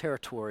Adam's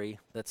territory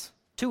that's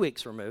 2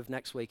 weeks removed.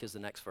 Next week is the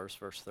next verse,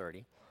 verse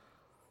 30.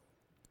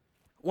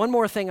 One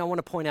more thing I want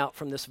to point out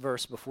from this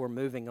verse before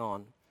moving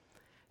on.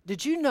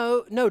 Did you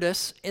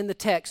notice in the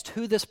text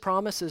who this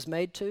promise is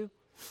made to?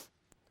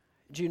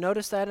 Did you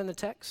notice that in the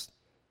text?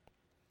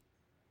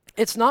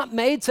 It's not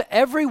made to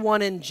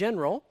everyone in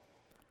general.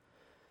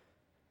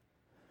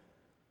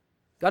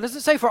 God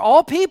doesn't say for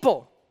all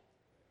people.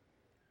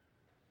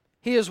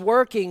 He is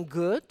working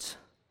good.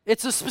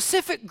 It's a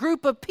specific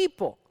group of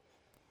people.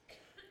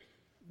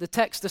 The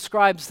text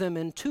describes them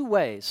in two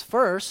ways.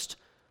 First,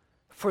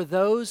 for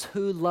those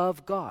who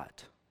love God.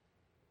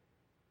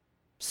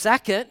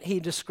 Second, he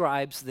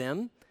describes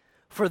them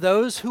for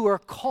those who are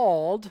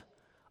called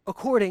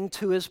according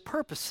to his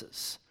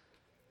purposes.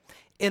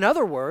 In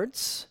other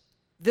words,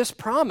 this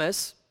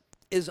promise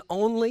is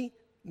only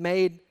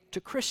made to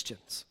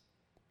Christians.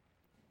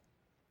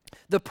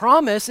 The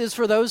promise is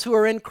for those who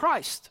are in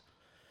Christ.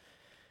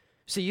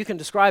 See, you can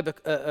describe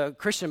a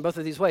Christian both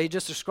of these ways. He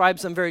just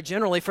describes them very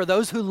generally for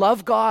those who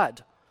love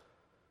God.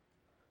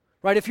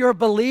 Right? If you're a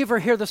believer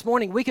here this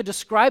morning, we could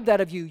describe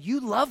that of you. You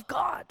love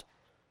God.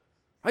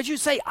 Right? You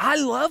say, I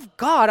love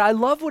God. I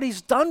love what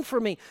He's done for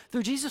me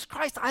through Jesus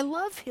Christ. I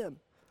love Him.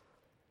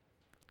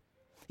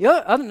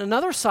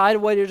 Another side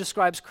of what He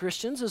describes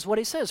Christians is what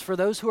He says, for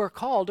those who are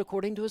called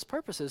according to His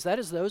purposes. That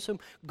is those whom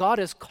God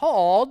has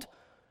called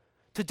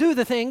to do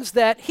the things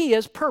that He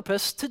has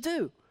purposed to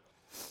do.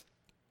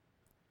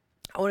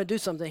 I want to do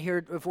something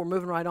here if we're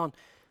moving right on.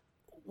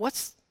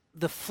 What's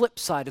the flip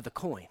side of the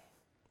coin?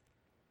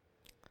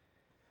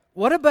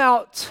 What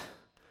about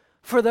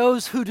for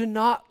those who do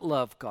not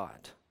love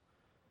God,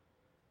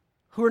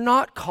 who are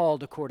not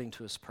called according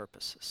to His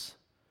purposes?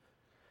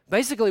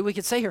 Basically, we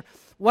could say here,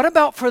 what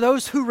about for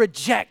those who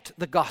reject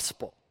the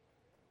gospel?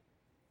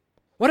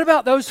 What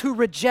about those who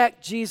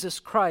reject Jesus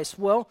Christ?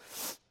 Well,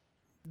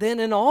 then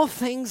in all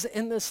things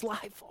in this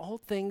life, all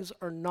things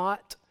are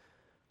not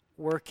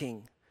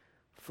working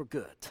for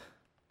good.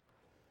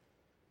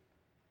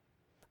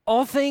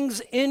 All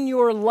things in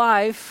your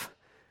life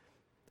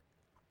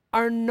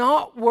are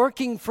not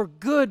working for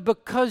good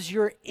because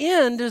your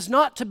end is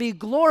not to be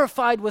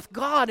glorified with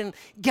God and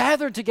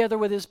gathered together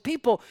with His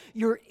people.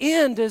 Your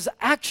end is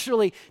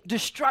actually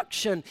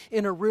destruction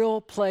in a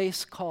real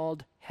place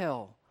called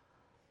hell.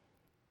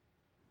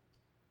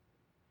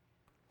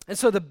 And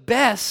so the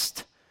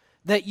best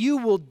that you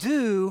will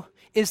do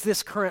is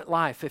this current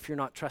life if you're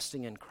not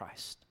trusting in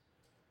Christ.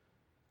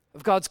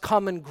 Of God's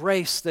common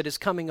grace that is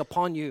coming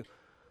upon you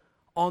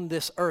on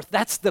this earth.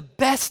 That's the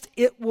best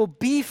it will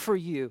be for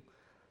you.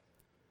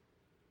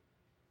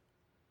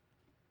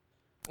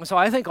 And so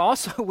I think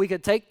also we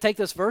could take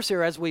this verse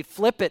here as we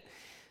flip it.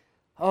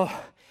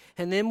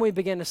 And then we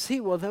begin to see,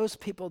 well, those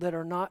people that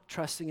are not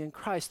trusting in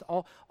Christ,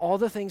 all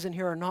the things in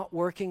here are not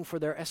working for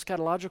their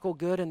eschatological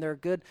good and their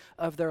good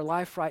of their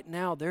life right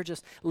now. They're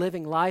just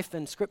living life,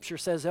 and Scripture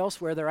says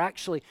elsewhere, they're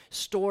actually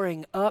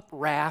storing up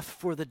wrath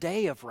for the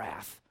day of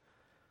wrath.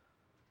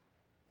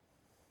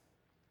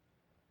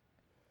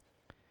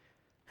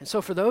 And so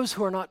for those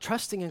who are not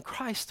trusting in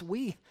Christ,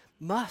 we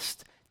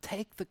must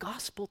take the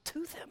gospel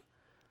to them.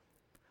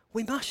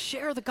 We must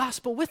share the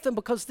gospel with them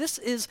because this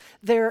is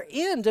their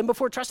end. And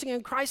before trusting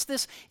in Christ,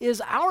 this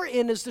is our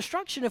end, is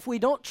destruction. If we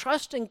don't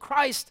trust in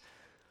Christ,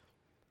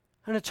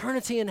 an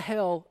eternity in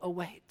hell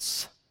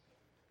awaits.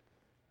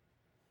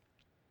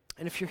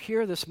 And if you're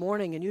here this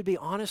morning and you'd be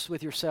honest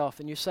with yourself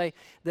and you say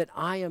that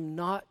I am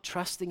not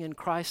trusting in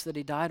Christ, that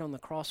he died on the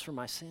cross for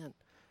my sin,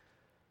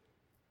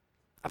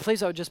 I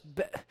would just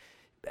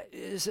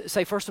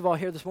say, first of all,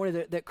 here this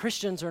morning, that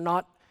Christians are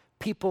not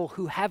people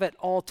who have it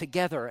all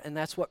together, and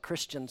that's what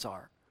Christians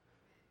are.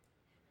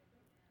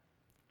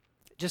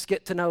 Just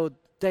get to know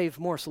Dave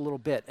Morse a little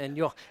bit, and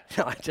you'll,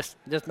 just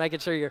making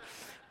sure you're,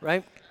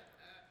 right?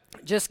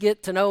 Just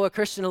get to know a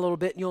Christian a little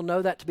bit, and you'll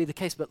know that to be the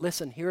case. But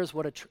listen, here's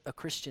what a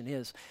Christian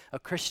is. A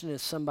Christian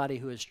is somebody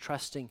who is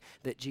trusting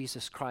that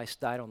Jesus Christ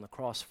died on the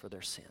cross for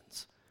their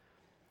sins.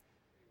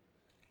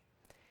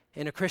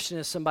 And a Christian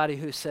is somebody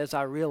who says,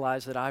 I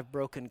realize that I've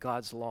broken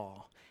God's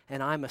law,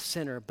 and I'm a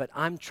sinner, but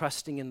I'm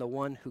trusting in the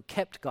one who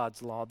kept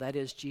God's law, that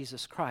is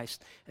Jesus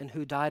Christ, and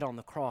who died on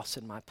the cross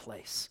in my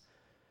place.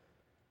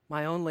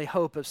 My only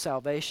hope of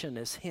salvation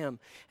is him.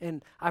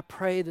 And I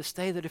pray this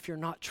day that if you're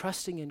not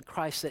trusting in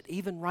Christ, that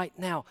even right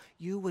now,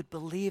 you would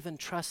believe and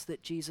trust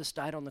that Jesus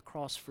died on the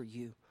cross for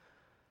you.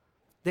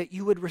 That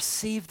you would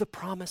receive the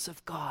promise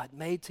of God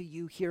made to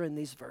you here in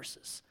these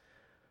verses.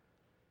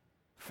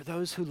 For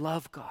those who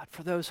love God,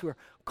 for those who are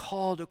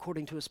called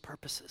according to his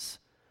purposes,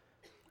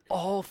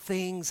 all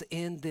things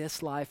in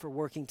this life are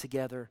working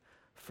together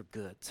for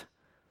good.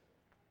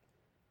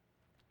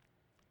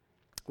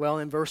 Well,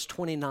 in verse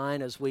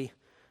 29, as we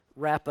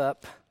wrap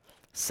up,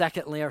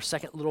 secondly, our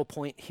second little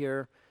point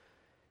here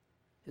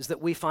is that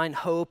we find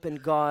hope in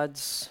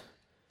God's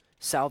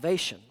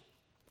salvation.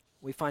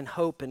 We find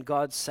hope in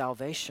God's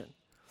salvation.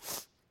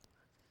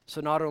 So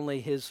not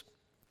only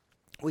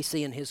we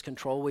see in his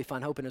control, we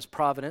find hope in his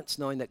providence,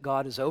 knowing that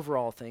God is over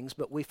all things,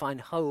 but we find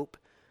hope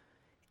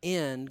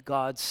in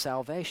God's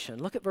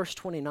salvation. Look at verse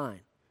 29.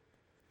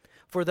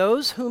 For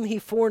those whom he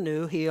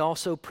foreknew, he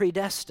also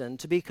predestined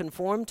to be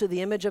conformed to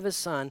the image of his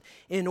Son,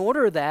 in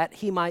order that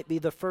he might be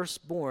the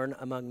firstborn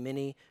among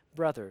many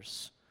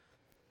brothers.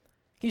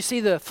 You see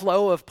the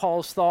flow of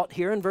Paul's thought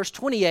here. In verse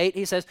 28,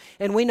 he says,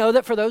 and we know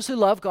that for those who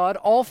love God,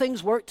 all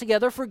things work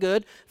together for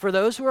good, for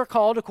those who are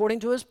called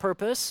according to his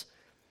purpose.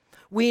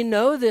 We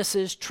know this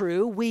is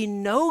true. We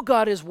know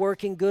God is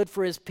working good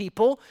for his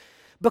people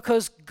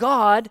because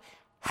God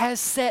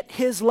has set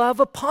his love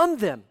upon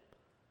them.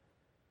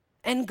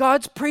 And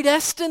God's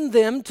predestined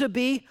them to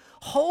be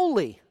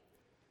holy.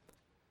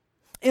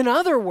 In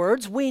other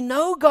words, we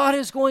know God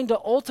is going to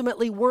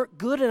ultimately work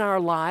good in our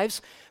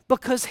lives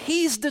because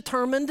he's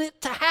determined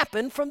it to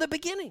happen from the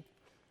beginning.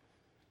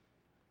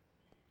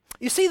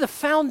 You see, the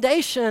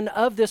foundation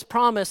of this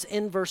promise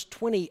in verse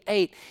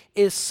 28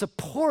 is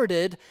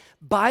supported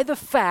by the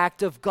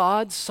fact of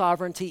God's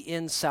sovereignty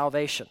in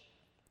salvation.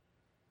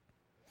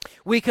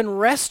 We can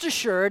rest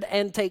assured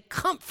and take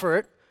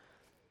comfort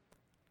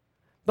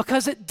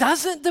because it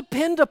doesn't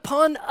depend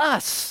upon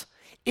us.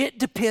 It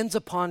depends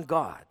upon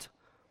God.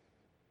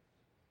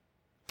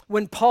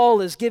 When Paul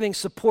is giving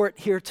support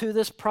here to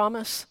this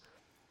promise,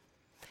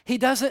 he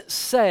doesn't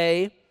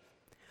say,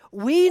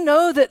 we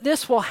know that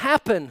this will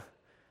happen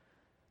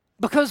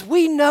because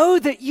we know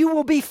that you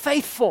will be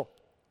faithful.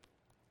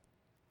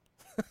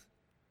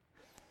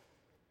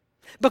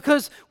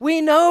 Because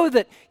we know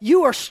that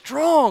you are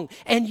strong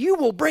and you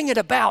will bring it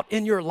about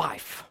in your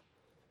life.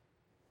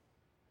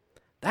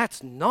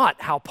 That's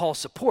not how Paul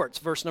supports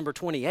verse number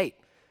 28,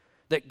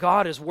 that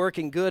God is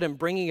working good and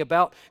bringing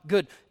about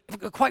good.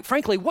 Quite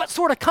frankly, what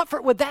sort of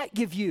comfort would that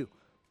give you?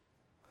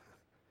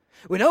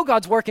 We know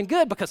God's working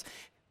good because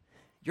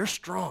you're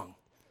strong,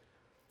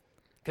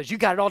 because you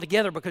got it all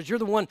together, because you're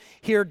the one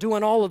here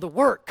doing all of the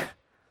work.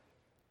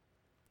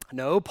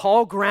 No,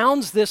 Paul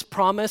grounds this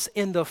promise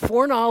in the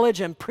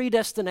foreknowledge and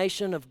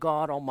predestination of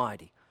God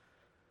Almighty.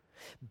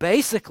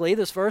 Basically,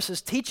 this verse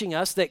is teaching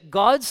us that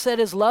God set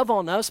his love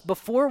on us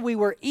before we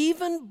were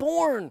even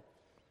born.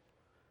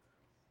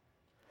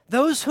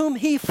 Those whom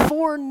he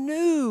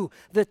foreknew,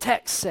 the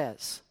text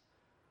says.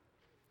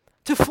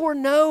 To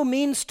foreknow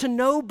means to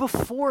know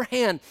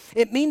beforehand.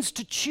 It means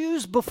to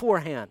choose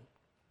beforehand.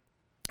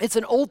 It's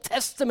an Old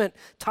Testament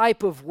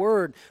type of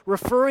word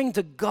referring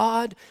to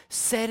God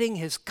setting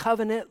his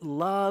covenant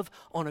love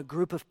on a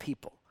group of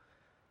people.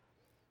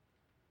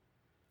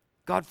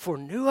 God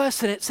foreknew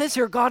us, and it says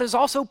here, God has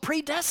also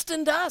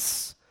predestined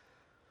us.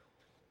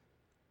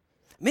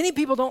 Many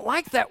people don't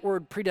like that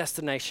word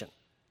predestination.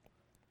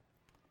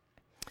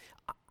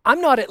 I'm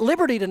not at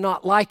liberty to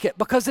not like it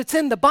because it's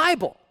in the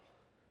Bible.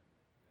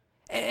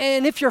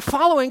 And if you're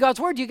following God's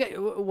word,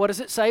 what does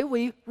it say?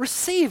 We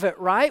receive it,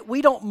 right?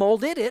 We don't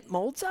mold it, it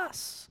molds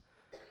us.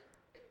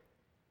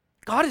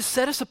 God has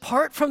set us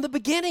apart from the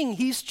beginning.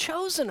 He's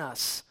chosen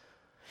us.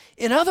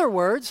 In other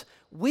words,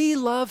 we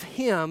love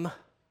him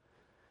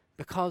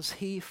because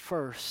he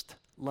first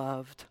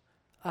loved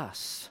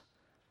us.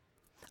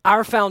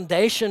 Our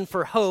foundation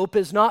for hope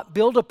is not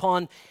built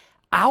upon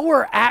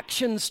our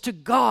actions to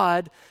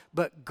God,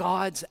 but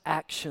God's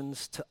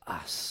actions to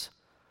us.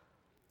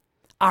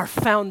 Our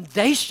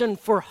foundation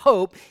for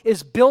hope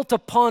is built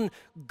upon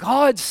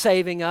God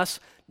saving us,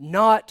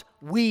 not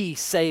we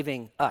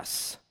saving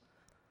us.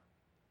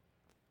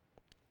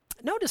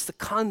 Notice the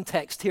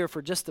context here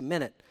for just a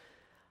minute.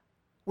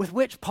 with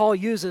which Paul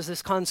uses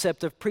this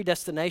concept of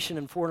predestination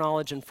and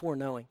foreknowledge and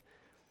foreknowing.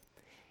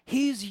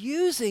 He's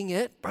using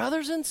it,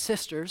 brothers and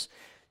sisters,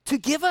 to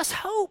give us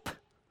hope.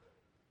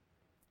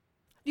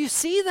 Do you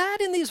see that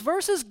in these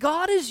verses?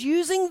 God is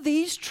using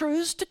these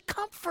truths to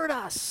comfort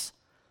us.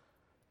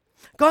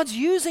 God's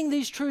using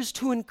these truths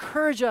to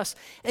encourage us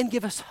and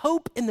give us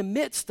hope in the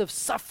midst of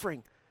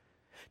suffering,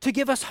 to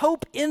give us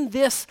hope in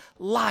this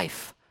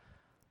life,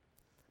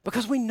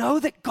 because we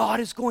know that God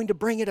is going to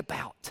bring it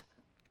about.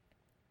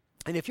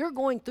 And if you're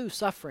going through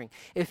suffering,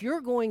 if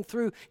you're going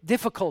through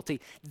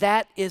difficulty,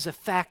 that is a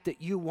fact that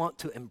you want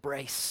to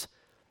embrace.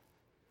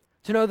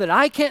 To know that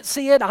I can't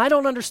see it, I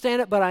don't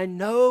understand it, but I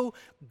know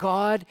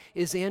God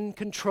is in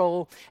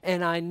control,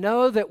 and I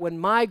know that when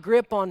my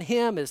grip on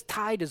Him is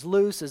tight, is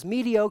loose, is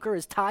mediocre,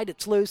 is tight,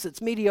 it's loose,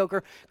 it's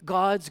mediocre,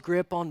 God's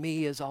grip on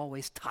me is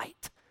always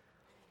tight.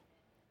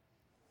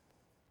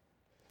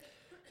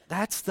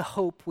 That's the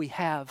hope we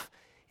have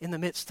in the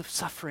midst of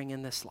suffering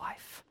in this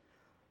life.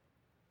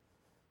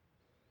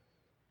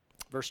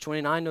 Verse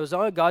 29 knows,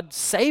 oh, God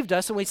saved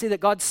us, and we see that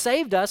God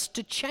saved us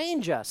to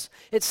change us.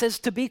 It says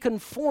to be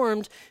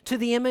conformed to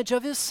the image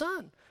of His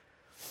Son.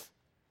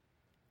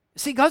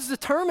 See, God's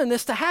determined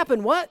this to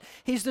happen. What?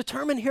 He's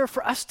determined here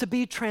for us to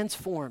be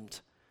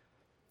transformed.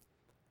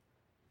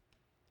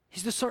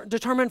 He's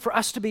determined for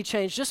us to be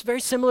changed. Just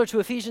very similar to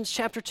Ephesians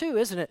chapter 2,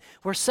 isn't it?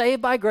 We're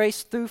saved by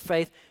grace through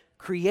faith,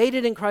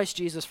 created in Christ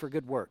Jesus for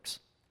good works.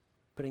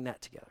 Putting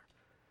that together.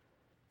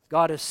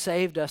 God has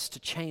saved us to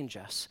change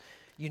us.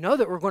 You know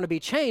that we're going to be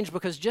changed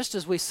because just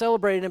as we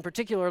celebrated in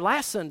particular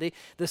last Sunday,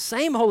 the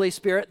same Holy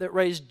Spirit that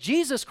raised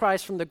Jesus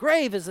Christ from the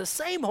grave is the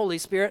same Holy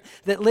Spirit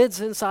that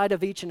lives inside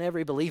of each and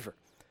every believer.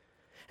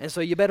 And so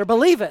you better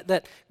believe it,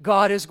 that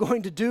God is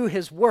going to do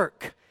His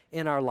work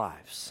in our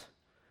lives.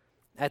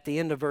 At the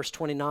end of verse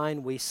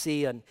 29, we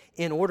see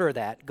in order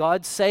that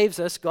God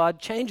saves us, God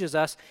changes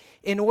us,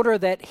 in order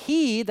that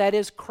He, that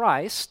is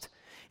Christ,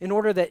 in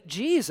order that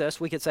Jesus,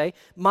 we could say,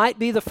 might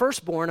be the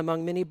firstborn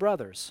among many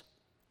brothers.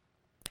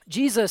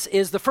 Jesus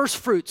is the first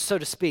fruits, so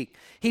to speak.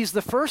 He's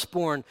the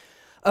firstborn,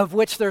 of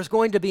which there's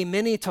going to be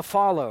many to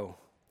follow.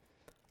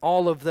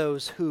 All of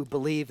those who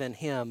believe in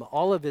Him,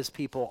 all of His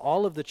people,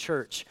 all of the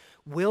church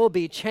will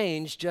be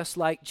changed just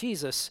like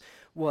Jesus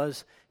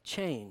was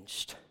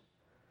changed.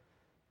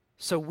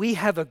 So we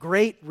have a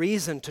great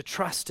reason to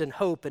trust and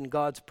hope in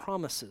God's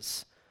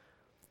promises.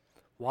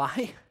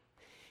 Why?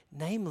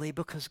 Namely,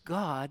 because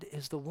God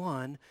is the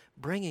one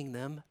bringing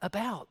them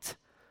about.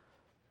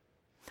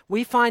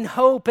 We find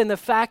hope in the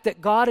fact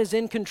that God is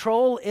in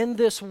control in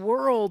this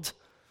world.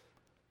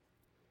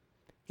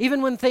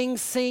 Even when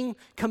things seem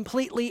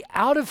completely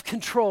out of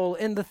control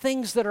in the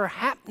things that are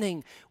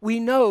happening, we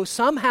know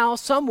somehow,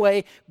 some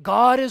way,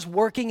 God is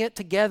working it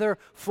together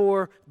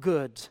for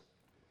good.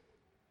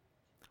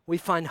 We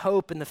find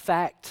hope in the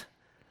fact,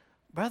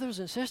 brothers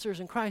and sisters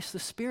in Christ, the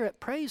Spirit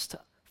prays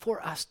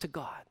for us to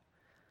God.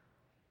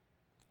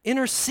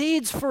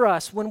 Intercedes for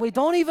us when we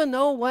don't even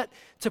know what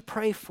to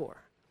pray for.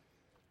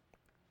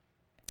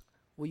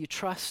 Will you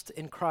trust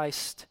in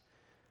Christ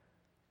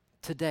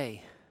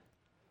today?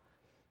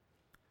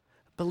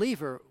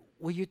 Believer,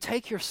 will you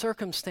take your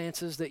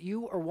circumstances that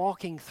you are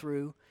walking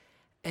through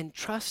and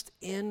trust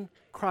in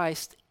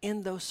Christ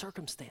in those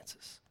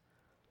circumstances?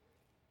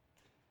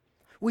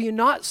 Will you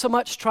not so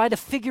much try to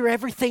figure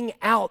everything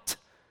out,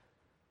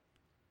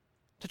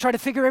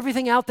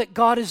 that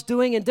God is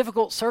doing in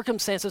difficult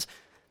circumstances,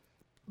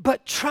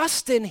 but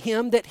trust in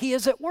Him that He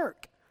is at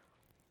work?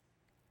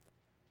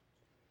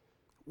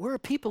 We're a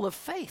people of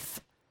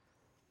faith.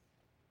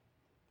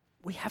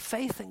 We have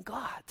faith in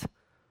God.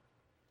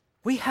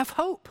 We have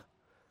hope.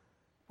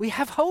 We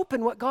have hope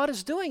in what God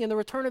is doing in the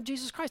return of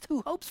Jesus Christ.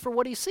 Who hopes for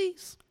what he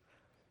sees?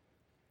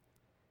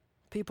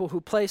 People who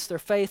place their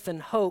faith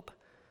and hope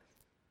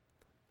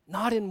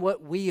not in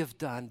what we have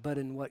done, but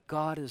in what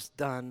God has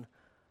done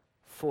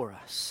for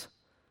us.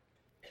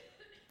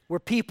 We're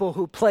people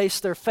who place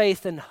their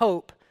faith and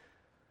hope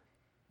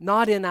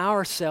not in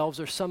ourselves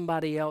or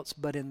somebody else,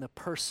 but in the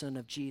person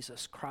of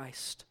Jesus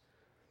Christ.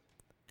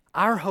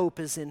 Our hope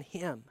is in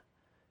Him.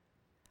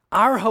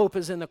 Our hope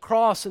is in the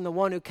cross and the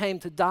one who came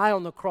to die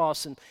on the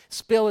cross and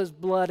spill His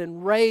blood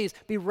and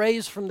be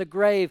raised from the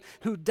grave,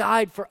 who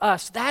died for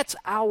us. That's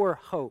our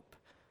hope.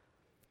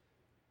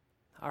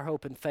 Our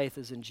hope and faith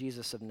is in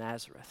Jesus of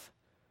Nazareth,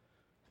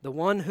 the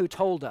one who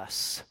told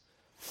us,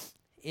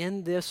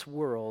 in this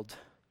world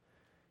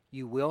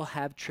you will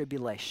have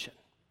tribulation.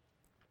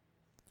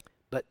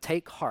 But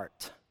take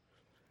heart,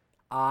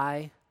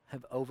 I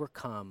have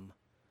overcome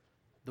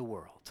the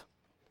world.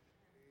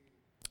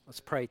 Let's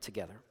pray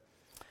together.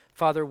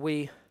 Father,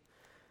 we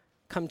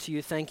come to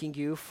you thanking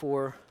you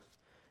for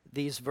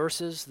these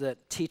verses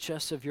that teach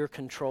us of your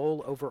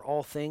control over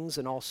all things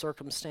and all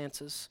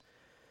circumstances.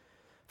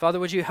 Father,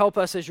 would you help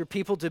us as your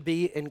people to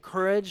be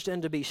encouraged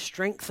and to be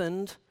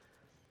strengthened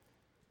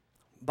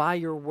by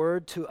your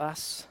word to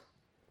us.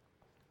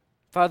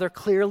 Father,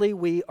 clearly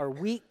we are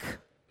weak.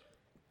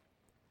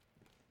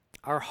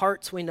 Our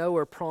hearts, we know,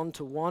 are prone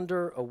to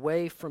wander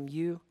away from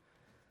you.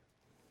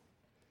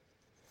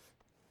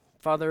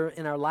 Father,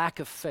 in our lack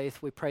of faith,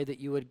 we pray that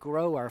you would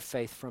grow our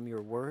faith from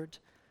your word.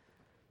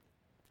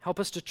 Help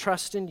us to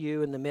trust in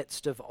you in the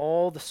midst of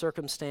all the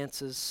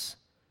circumstances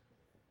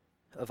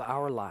of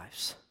our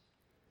lives.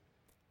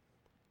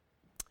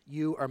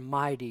 You are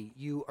mighty,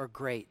 you are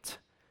great,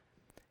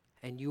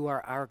 and you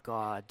are our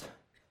God,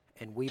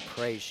 and we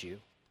praise you.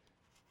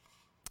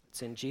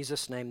 It's in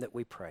Jesus' name that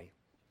we pray.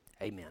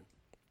 Amen.